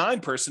using the 9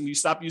 person, you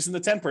stop using the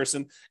 10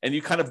 person, and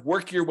you kind of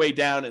work your way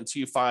down until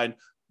you find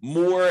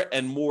more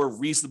and more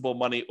reasonable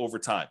money over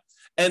time.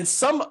 And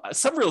some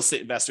real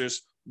estate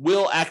investors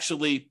will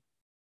actually,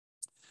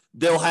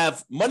 they'll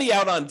have money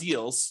out on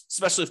deals,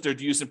 especially if they're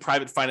using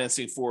private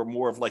financing for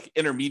more of like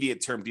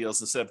intermediate term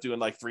deals instead of doing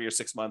like 3 or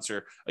 6 months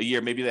or a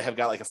year. Maybe they have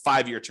got like a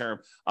 5-year term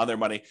on their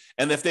money.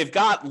 And if they've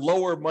got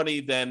lower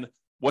money than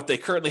what they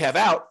currently have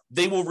out,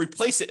 they will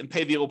replace it and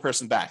pay the old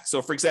person back.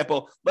 So for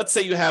example, let's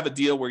say you have a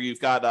deal where you've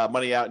got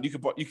money out and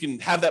you can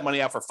have that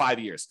money out for 5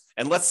 years.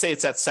 And let's say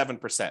it's at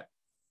 7%.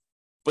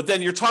 But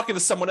then you're talking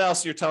to someone else,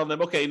 and you're telling them,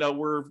 okay,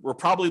 we're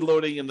probably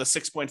loading in the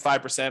 6.5%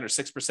 or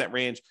 6%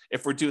 range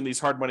if we're doing these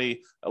hard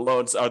money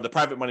loans, or the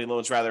private money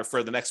loans rather,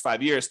 for the next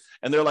 5 years.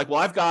 And they're like,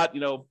 well, I've got,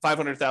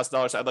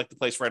 $500,000 I'd like to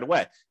place right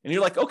away. And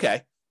you're like,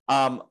 okay,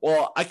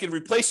 well, I can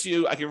replace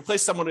you. I can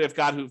replace someone who've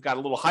got a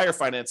little higher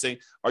financing.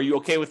 Are you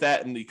okay with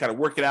that? And you kind of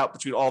work it out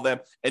between all of them.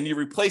 And you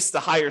replace the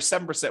higher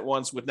 7%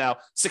 ones with now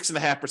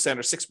 6.5%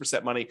 or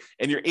 6% money.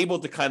 And you're able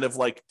to kind of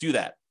like do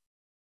that.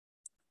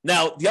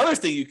 Now, the other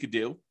thing you could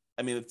do,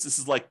 this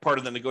is like part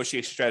of the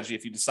negotiation strategy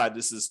if you decide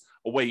this is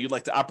a way you'd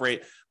like to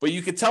operate, but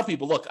you could tell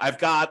people, look, I've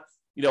got,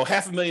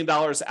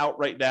 $500,000 out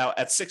right now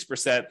at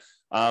 6%.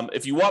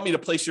 If you want me to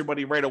place your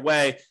money right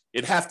away,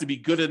 it'd have to be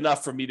good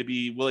enough for me to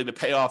be willing to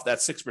pay off that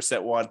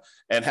 6% one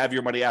and have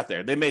your money out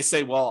there. They may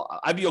say, well,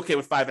 I'd be okay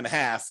with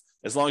 5.5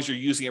 as long as you're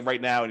using it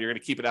right now and you're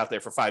going to keep it out there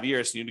for 5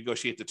 years. So you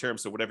negotiate the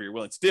terms of whatever you're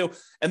willing to do.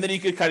 And then you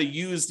could kind of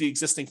use the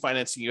existing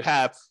financing you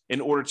have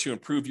in order to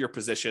improve your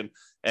position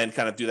and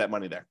kind of do that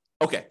money there.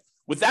 Okay.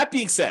 With that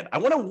being said, I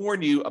want to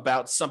warn you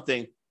about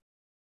something,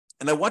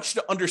 and I want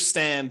you to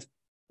understand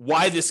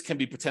why this can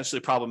be potentially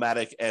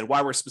problematic and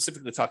why we're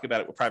specifically talking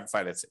about it with private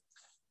financing.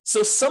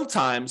 So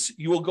sometimes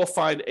you will go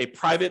find a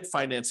private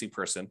financing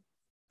person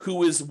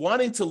who is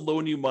wanting to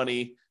loan you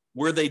money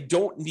where they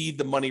don't need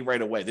the money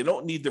right away. They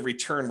don't need the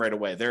return right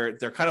away.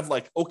 They're kind of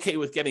like okay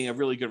with getting a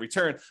really good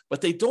return,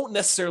 but they don't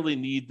necessarily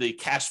need the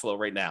cash flow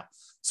right now.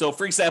 So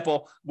for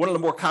example, one of the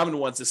more common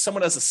ones is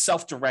someone has a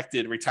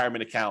self-directed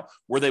retirement account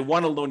where they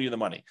want to loan you the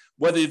money.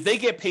 Whether they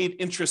get paid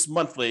interest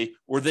monthly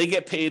or they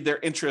get paid their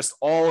interest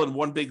all in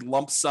one big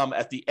lump sum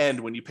at the end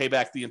when you pay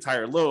back the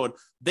entire loan,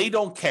 they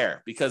don't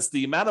care because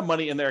the amount of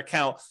money in their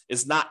account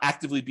is not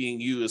actively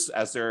being used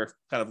as they're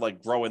kind of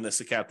like growing this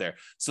account there.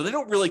 So they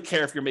don't really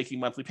care if you're making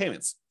monthly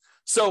payments.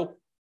 So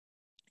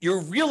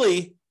you're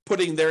really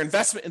putting their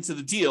investment into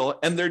the deal,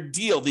 and their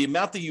deal, the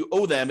amount that you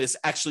owe them, is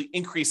actually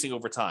increasing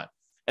over time.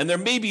 And there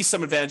may be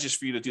some advantages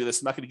for you to do this.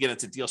 I'm not going to get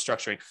into deal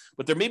structuring,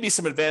 but there may be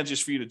some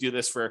advantages for you to do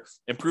this for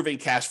improving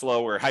cash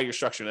flow or how you're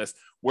structuring this,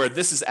 where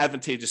this is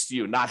advantageous to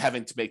you, not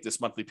having to make this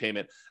monthly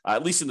payment,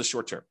 at least in the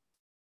short term.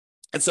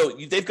 And so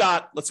they've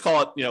got, let's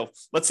call it,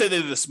 let's say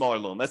they did a smaller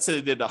loan. Let's say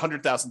they did a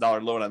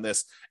 $100,000 loan on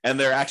this, and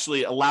they're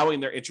actually allowing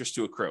their interest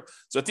to accrue.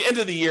 So at the end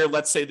of the year,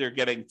 let's say they're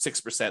getting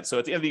 6%. So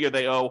at the end of the year,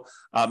 they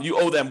you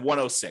owe them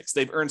 $106.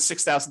 They've earned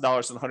 $6,000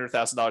 on the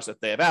 $100,000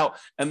 that they have out.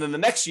 And then the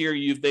next year,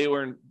 you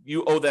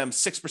owe them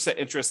 6%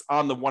 interest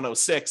on the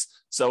 106.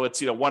 So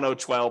it's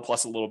 1012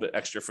 plus a little bit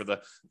extra for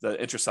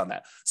the interest on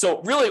that.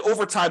 So really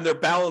over time, their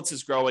balance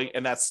is growing,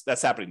 and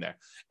that's happening there.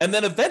 And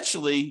then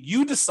eventually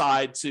you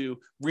decide to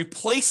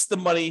replace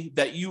the money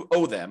that you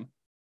owe them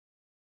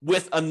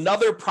with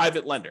another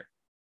private lender.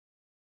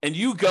 And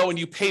you go and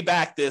you pay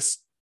back this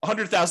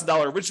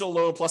 $100,000 original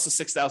loan plus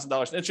the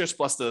 $6,000 in interest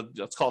plus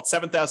let's call it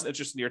 $7,000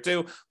 interest in year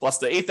 2 plus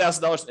the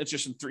 $8,000 in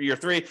interest in year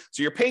 3.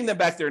 So you're paying them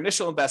back their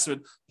initial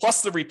investment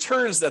plus the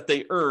returns that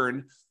they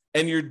earn.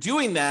 And you're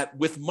doing that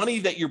with money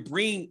that you're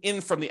bringing in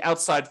from the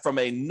outside from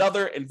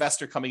another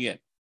investor coming in.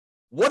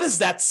 What does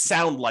that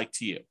sound like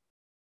to you?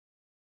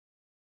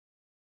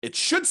 It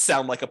should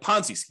sound like a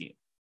Ponzi scheme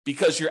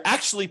because you're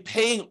actually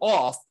paying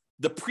off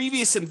the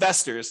previous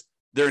investors,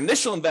 their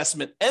initial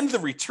investment and the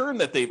return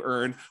that they've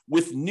earned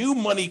with new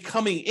money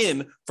coming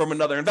in from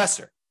another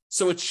investor.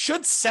 So it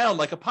should sound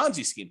like a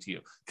Ponzi scheme to you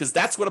because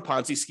that's what a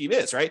Ponzi scheme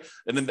is, right?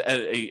 And then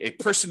a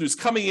person who's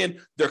coming in,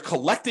 they're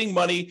collecting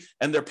money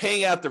and they're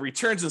paying out the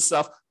returns and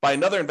stuff by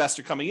another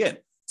investor coming in.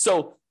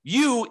 So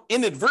you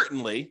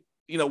inadvertently,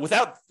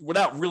 without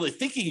really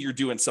thinking you're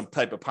doing some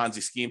type of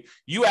Ponzi scheme,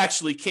 you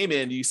actually came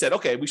in, you said,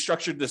 okay, we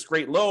structured this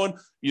great loan.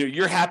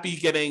 You're happy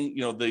getting,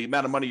 the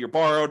amount of money you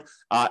borrowed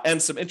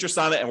and some interest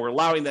on it. And we're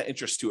allowing that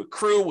interest to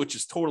accrue, which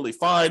is totally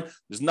fine.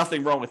 There's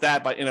nothing wrong with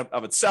that in and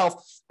of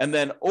itself. And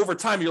then over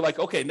time, you're like,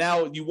 okay,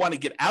 now you want to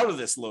get out of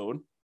this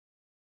loan.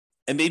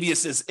 And maybe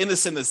it's as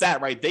innocent as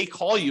that, right? They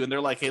call you and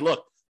they're like, hey,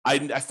 look, I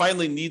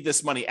finally need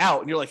this money out.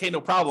 And you're like, hey,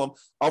 no problem.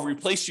 I'll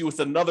replace you with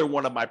another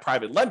one of my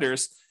private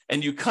lenders.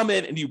 And you come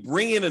in and you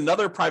bring in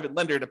another private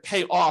lender to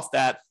pay off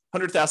that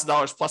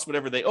 $100,000 plus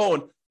whatever they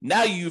own.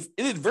 Now you've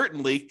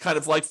inadvertently kind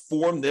of like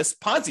formed this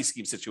Ponzi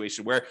scheme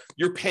situation where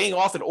you're paying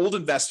off an old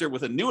investor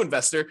with a new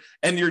investor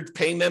and you're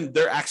paying them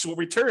their actual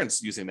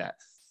returns using that.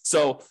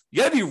 So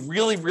you got to be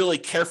really, really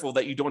careful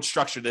that you don't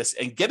structure this,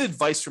 and get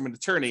advice from an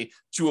attorney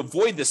to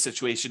avoid this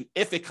situation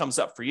if it comes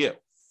up for you.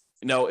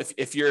 You know,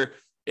 if you're,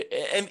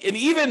 and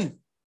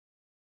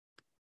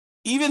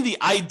even the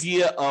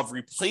idea of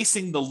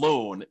replacing the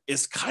loan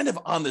is kind of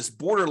on this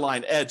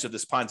borderline edge of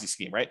this Ponzi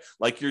scheme, right?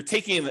 Like you're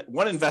taking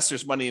one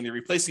investor's money and you're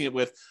replacing it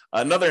with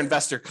another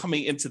investor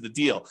coming into the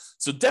deal.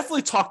 So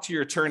definitely talk to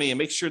your attorney and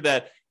make sure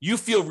that you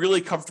feel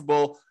really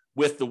comfortable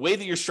with the way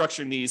that you're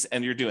structuring these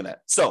and you're doing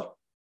that. So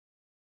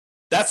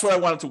that's what I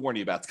wanted to warn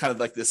you about. It's kind of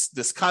like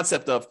this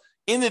concept of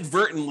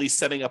inadvertently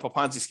setting up a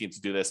Ponzi scheme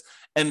to do this.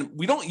 And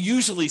we don't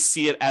usually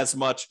see it as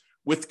much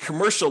with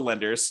commercial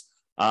lenders.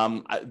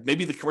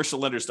 Maybe the commercial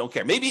lenders don't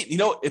care. Maybe,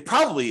 it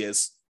probably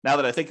is, now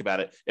that I think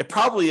about it, it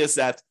probably is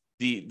that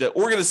the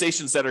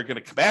organizations that are going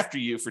to come after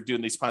you for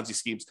doing these Ponzi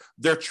schemes,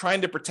 they're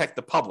trying to protect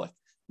the public,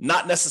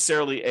 not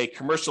necessarily a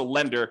commercial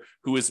lender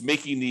who is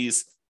making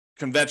these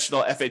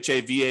conventional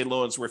FHA, VA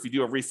loans where if you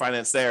do a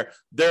refinance there,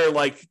 they're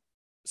like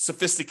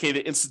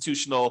sophisticated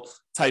institutional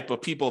type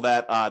of people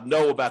that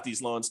know about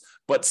these loans.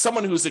 But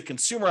someone who's a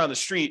consumer on the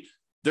street,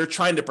 they're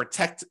trying to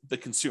protect the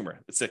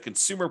consumer. It's a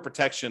consumer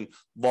protection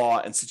law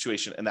and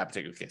situation in that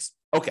particular case.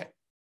 Okay.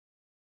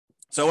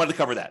 So I wanted to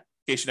cover that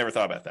in case you never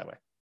thought about it that way.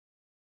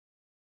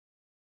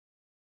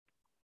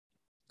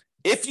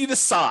 If you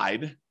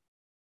decide,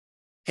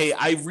 hey,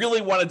 I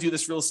really want to do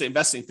this real estate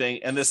investing thing,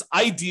 and this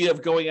idea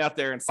of going out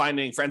there and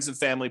finding friends and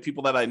family,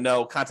 people that I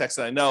know, contacts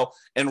that I know,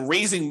 and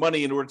raising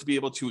money in order to be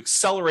able to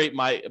accelerate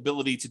my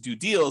ability to do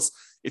deals,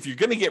 if you're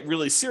going to get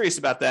really serious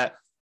about that,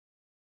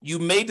 you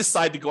may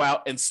decide to go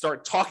out and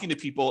start talking to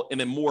people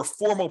in a more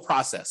formal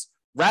process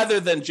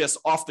rather than just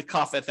off the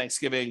cuff at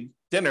Thanksgiving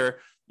dinner.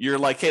 You're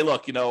like, hey,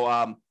 look,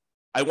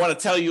 I want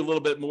to tell you a little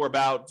bit more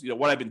about,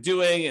 what I've been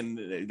doing. And,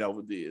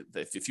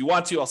 if you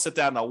want to, I'll sit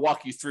down and I'll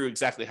walk you through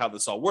exactly how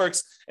this all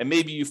works. And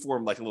maybe you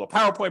form like a little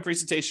PowerPoint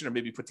presentation, or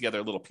maybe put together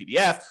a little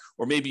PDF,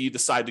 or maybe you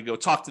decide to go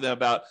talk to them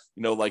about,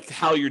 like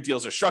how your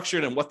deals are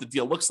structured and what the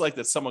deal looks like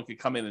that someone could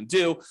come in and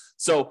do.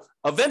 So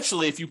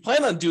eventually, if you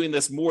plan on doing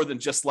this more than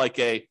just like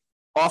a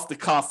off the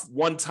cuff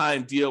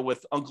one-time deal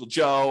with Uncle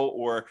Joe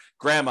or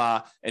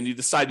grandma, and you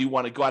decide you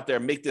want to go out there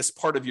and make this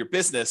part of your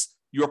business,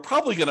 you're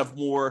probably going to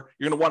you're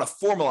going to want to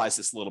formalize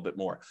this a little bit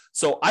more.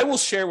 So I will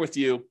share with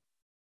you,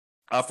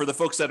 for the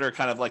folks that are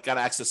kind of like got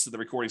access to the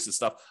recordings and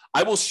stuff,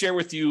 I will share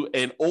with you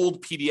an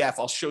old PDF.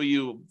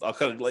 I'll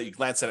kind of let you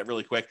glance at it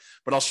really quick,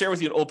 but I'll share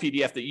with you an old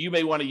PDF that you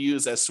may want to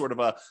use as sort of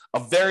a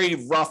very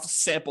rough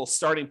sample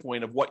starting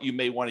point of what you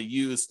may want to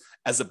use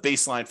as a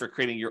baseline for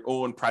creating your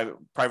own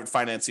private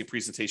financing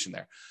presentation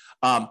there.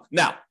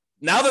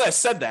 Now that I've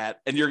said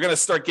that, and you're going to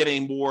start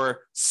getting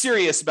more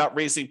serious about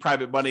raising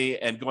private money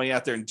and going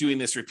out there and doing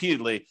this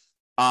repeatedly,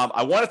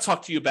 I want to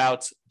talk to you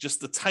about just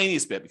the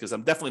tiniest bit, because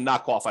I'm definitely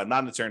not qualified. I'm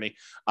not an attorney,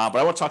 but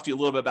I want to talk to you a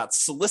little bit about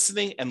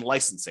soliciting and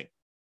licensing.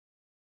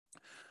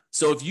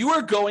 So if you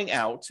are going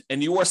out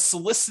and you are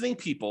soliciting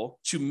people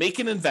to make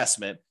an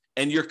investment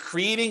and you're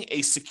creating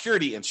a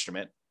security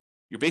instrument,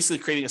 you're basically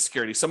creating a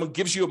security. Someone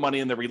gives you money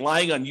and they're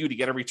relying on you to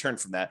get a return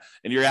from that.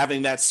 And you're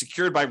having that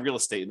secured by real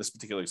estate in this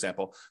particular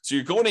example. So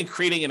you're going and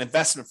creating an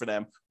investment for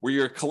them where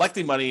you're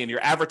collecting money and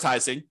you're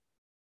advertising.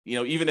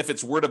 Even if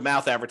it's word of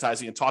mouth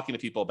advertising and talking to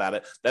people about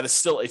it, that is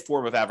still a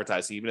form of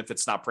advertising, even if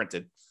it's not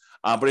printed.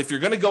 But if you're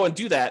going to go and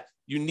do that,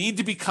 you need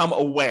to become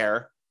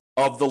aware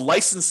of the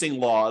licensing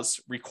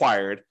laws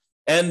required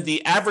and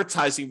the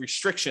advertising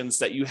restrictions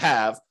that you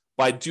have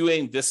by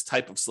doing this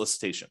type of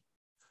solicitation.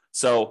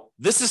 So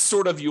this is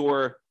sort of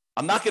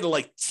I'm not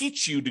going to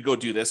teach you to go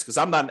do this because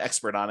I'm not an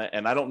expert on it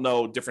and I don't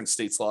know different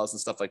states' laws and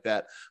stuff like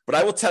that. But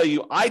I will tell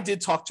you, I did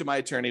talk to my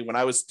attorney when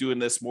I was doing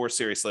this more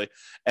seriously.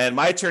 And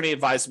my attorney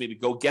advised me to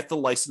go get the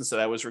license that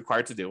I was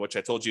required to do, which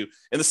I told you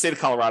in the state of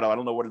Colorado. I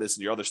don't know what it is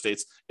in your other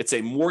states. It's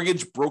a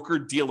mortgage broker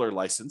dealer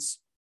license.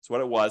 That's what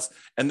it was.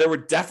 And there were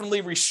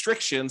definitely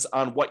restrictions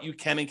on what you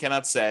can and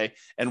cannot say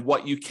and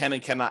what you can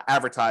and cannot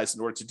advertise in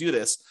order to do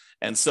this.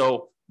 And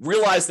so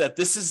realize that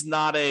this is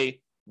not a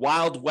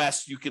Wild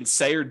West. You can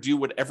say or do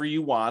whatever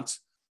you want.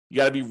 You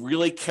got to be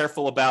really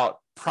careful about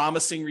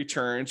promising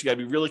returns. You got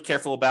to be really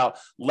careful about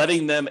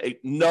letting them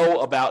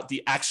know about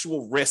the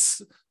actual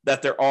risks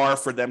that there are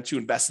for them to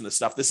invest in this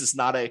stuff. This is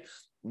not a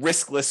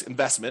riskless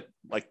investment,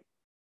 like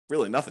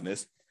really nothing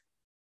is,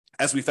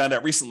 as we found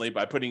out recently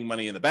by putting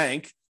money in the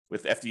bank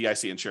with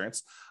FDIC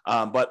insurance.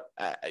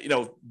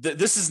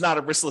 This is not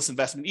a riskless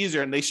investment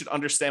either, and they should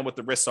understand what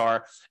the risks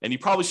are. And you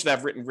probably should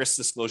have written risk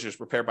disclosures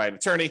prepared by an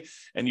attorney,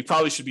 and you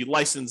probably should be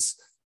licensed.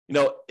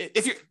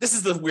 This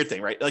is the weird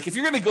thing, right? Like if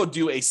you're going to go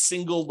do a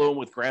single loan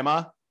with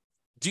grandma,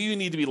 do you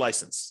need to be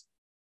licensed?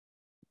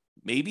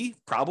 Maybe,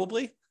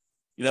 probably,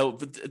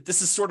 but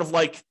this is sort of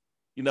like,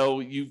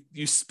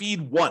 you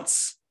speed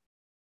once.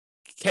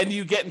 Can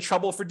you get in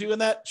trouble for doing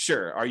that?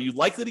 Sure. Are you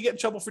likely to get in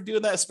trouble for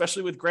doing that,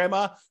 especially with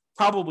grandma?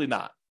 Probably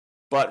not.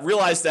 But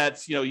realize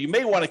that, you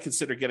may want to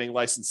consider getting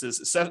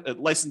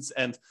licensed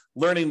and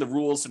learning the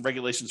rules and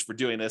regulations for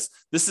doing this.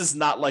 This is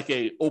not like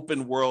a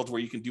open world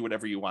where you can do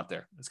whatever you want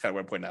there. That's kind of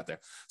what I'm pointing out there.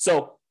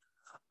 So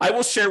I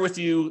will share with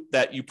you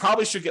that you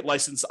probably should get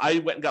licensed. I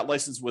went and got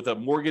licensed with a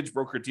mortgage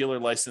broker dealer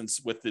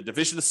license with the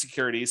Division of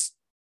Securities.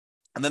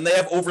 And then they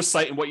have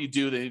oversight in what you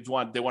do. They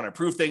want to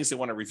approve things. They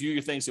want to review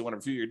your things. They want to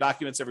review your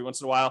documents every once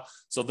in a while.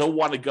 So they'll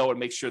want to go and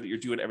make sure that you're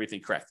doing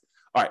everything correct.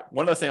 All right.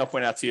 One other thing I'll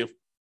point out to you.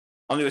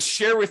 I'm going to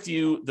share with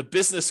you the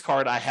business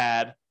card I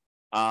had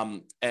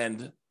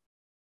and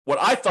what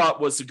I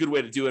thought was a good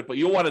way to do it, but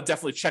you'll want to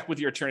definitely check with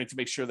your attorney to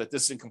make sure that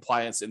this is in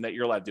compliance and that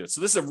you're allowed to do it.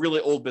 So this is a really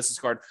old business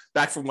card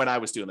back from when I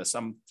was doing this.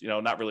 I'm,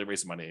 not really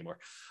raising money anymore.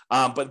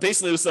 But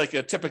basically it was like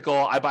a typical,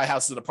 I buy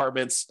houses and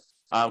apartments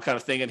kind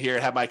of thing in here.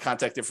 It had my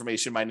contact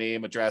information, my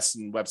name, address,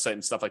 and website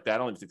and stuff like that. I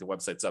don't even think the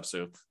website's up,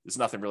 so there's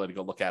nothing really to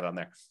go look at on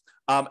there.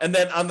 And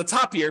then on the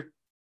top here,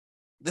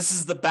 this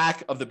is the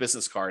back of the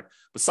business card.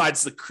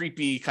 Besides the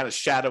creepy kind of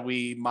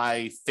shadowy,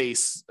 my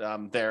face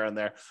there and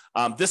there.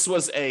 This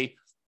was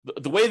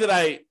the way that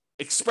I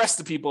expressed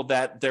to people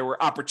that there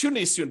were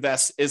opportunities to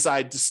invest is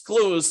I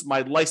disclose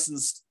my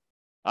licensed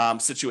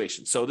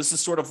situation. So this is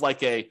sort of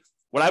like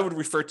what I would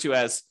refer to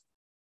as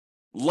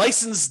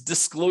licensed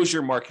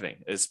disclosure marketing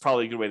is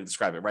probably a good way to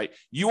describe it, right?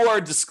 You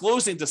are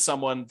disclosing to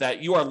someone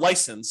that you are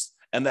licensed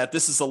and that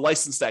this is a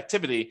licensed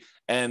activity.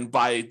 And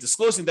by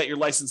disclosing that you're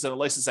licensed in a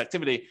licensed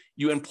activity,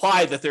 you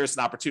imply that there's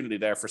an opportunity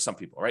there for some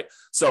people, right?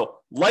 So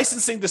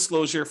licensing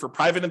disclosure for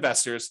private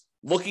investors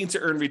looking to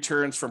earn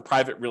returns from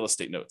private real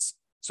estate notes.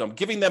 So I'm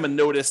giving them a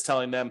notice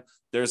telling them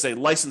there's a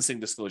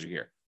licensing disclosure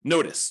here.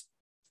 Notice.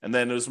 And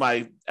then it was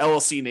my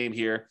LLC name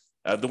here.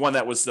 The one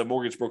that was the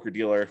mortgage broker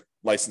dealer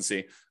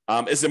licensee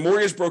is a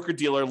mortgage broker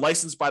dealer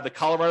licensed by the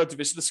Colorado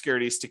Division of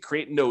Securities to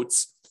create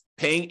notes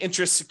paying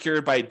interest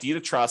secured by a deed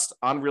of trust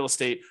on real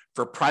estate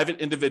for private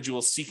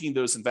individuals seeking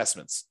those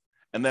investments.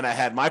 And then I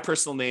had my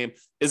personal name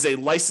is a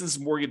licensed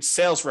mortgage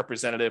sales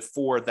representative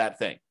for that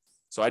thing.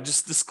 So I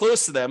just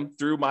disclosed to them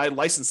through my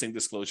licensing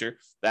disclosure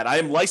that I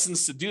am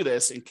licensed to do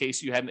this in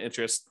case you had an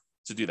interest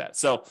to do that.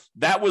 So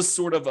that was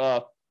sort of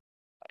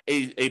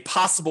a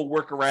possible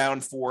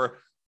workaround for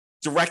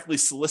directly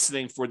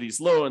soliciting for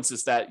these loans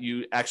is that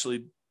you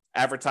actually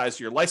advertise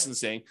your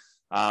licensing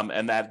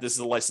and that this is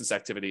a licensed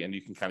activity and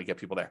you can kind of get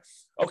people there.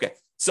 Okay,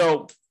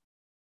 so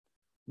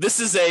this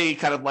is a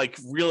kind of like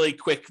really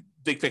quick,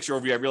 big picture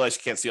overview. I realize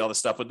you can't see all this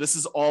stuff, but this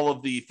is all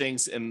of the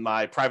things in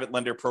my private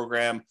lender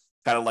program,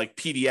 kind of like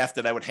PDF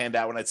that I would hand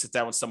out when I'd sit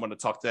down with someone to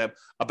talk to them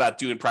about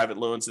doing private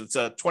loans. It's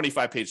a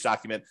 25-page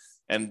document,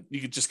 and you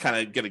could just kind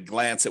of get a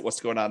glance at what's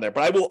going on there.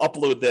 But I will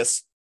upload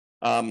this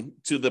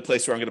to the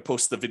place where I'm going to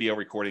post the video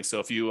recording. So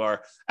if you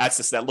are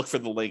accessing that, look for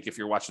the link if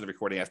you're watching the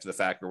recording after the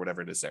fact or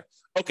whatever it is there.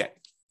 Okay,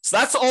 so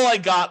that's all I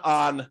got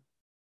on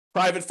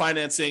private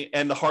financing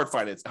and the hard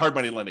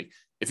money lending.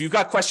 If you've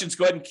got questions,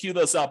 go ahead and queue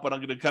those up, but I'm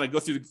going to kind of go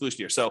through the conclusion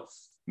here. So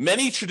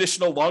many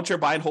traditional long-term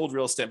buy and hold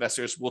real estate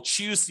investors will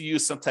choose to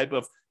use some type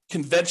of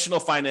conventional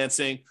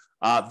financing,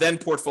 then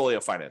portfolio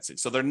financing.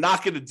 So they're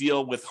not going to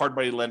deal with hard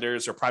money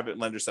lenders or private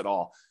lenders at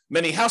all.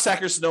 Many house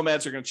hackers and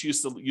nomads are going to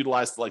choose to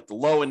utilize like the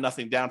low and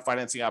nothing down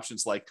financing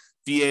options like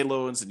VA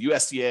loans and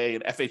USDA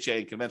and FHA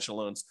and conventional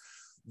loans.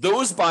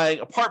 Those buying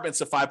apartments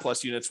of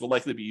 5+ units will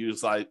likely be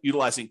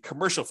utilizing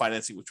commercial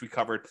financing, which we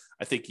covered,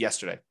 I think,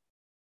 yesterday.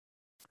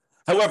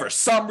 However,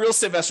 some real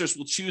estate investors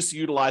will choose to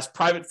utilize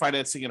private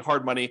financing and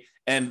hard money.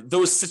 And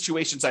those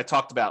situations I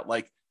talked about,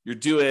 like you're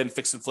doing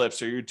fix and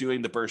flips, or you're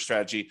doing the BRRRR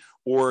strategy,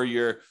 or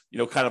you're,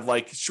 kind of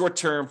like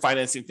short-term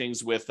financing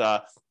things with,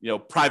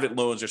 private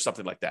loans or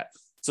something like that.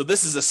 So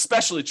this is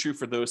especially true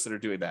for those that are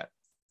doing that.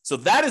 So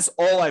that is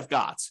all I've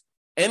got.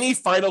 Any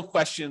final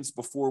questions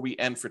before we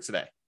end for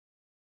today?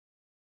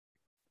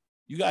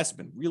 You guys have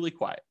been really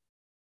quiet.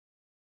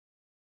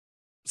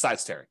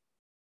 Besides Terry.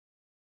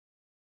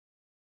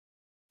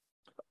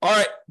 All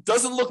right.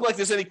 Doesn't look like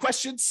there's any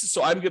questions,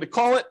 so I'm going to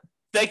call it.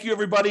 Thank you,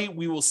 everybody.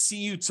 We will see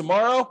you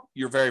tomorrow.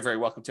 You're very, very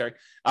welcome, Terry.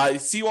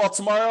 See you all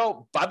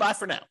tomorrow. Bye-bye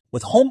for now.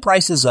 With home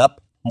prices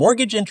up,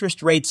 mortgage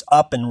interest rates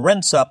up, and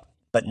rents up,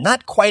 but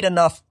not quite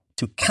enough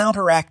to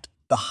counteract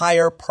the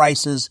higher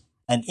prices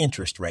and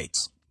interest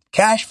rates.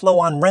 Cash flow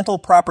on rental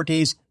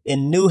properties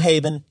in New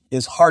Haven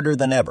is harder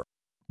than ever.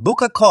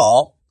 Book a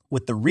call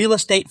with the Real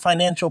Estate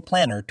Financial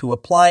Planner to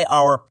apply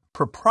our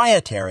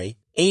proprietary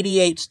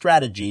 88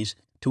 strategies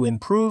to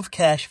improve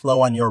cash flow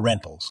on your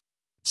rentals.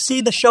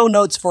 See the show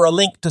notes for a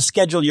link to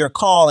schedule your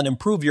call and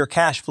improve your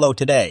cash flow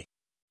today.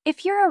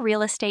 If you're a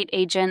real estate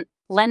agent,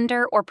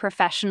 lender, or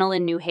professional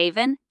in New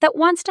Haven that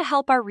wants to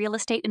help our real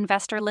estate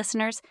investor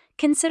listeners,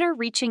 consider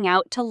reaching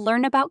out to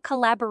learn about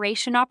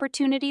collaboration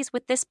opportunities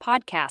with this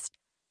podcast.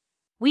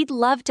 We'd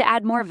love to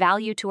add more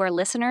value to our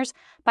listeners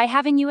by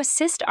having you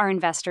assist our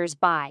investors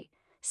buy,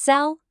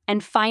 sell,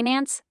 and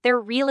finance their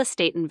real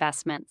estate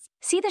investments.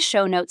 See the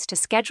show notes to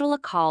schedule a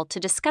call to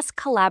discuss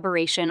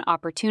collaboration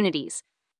opportunities.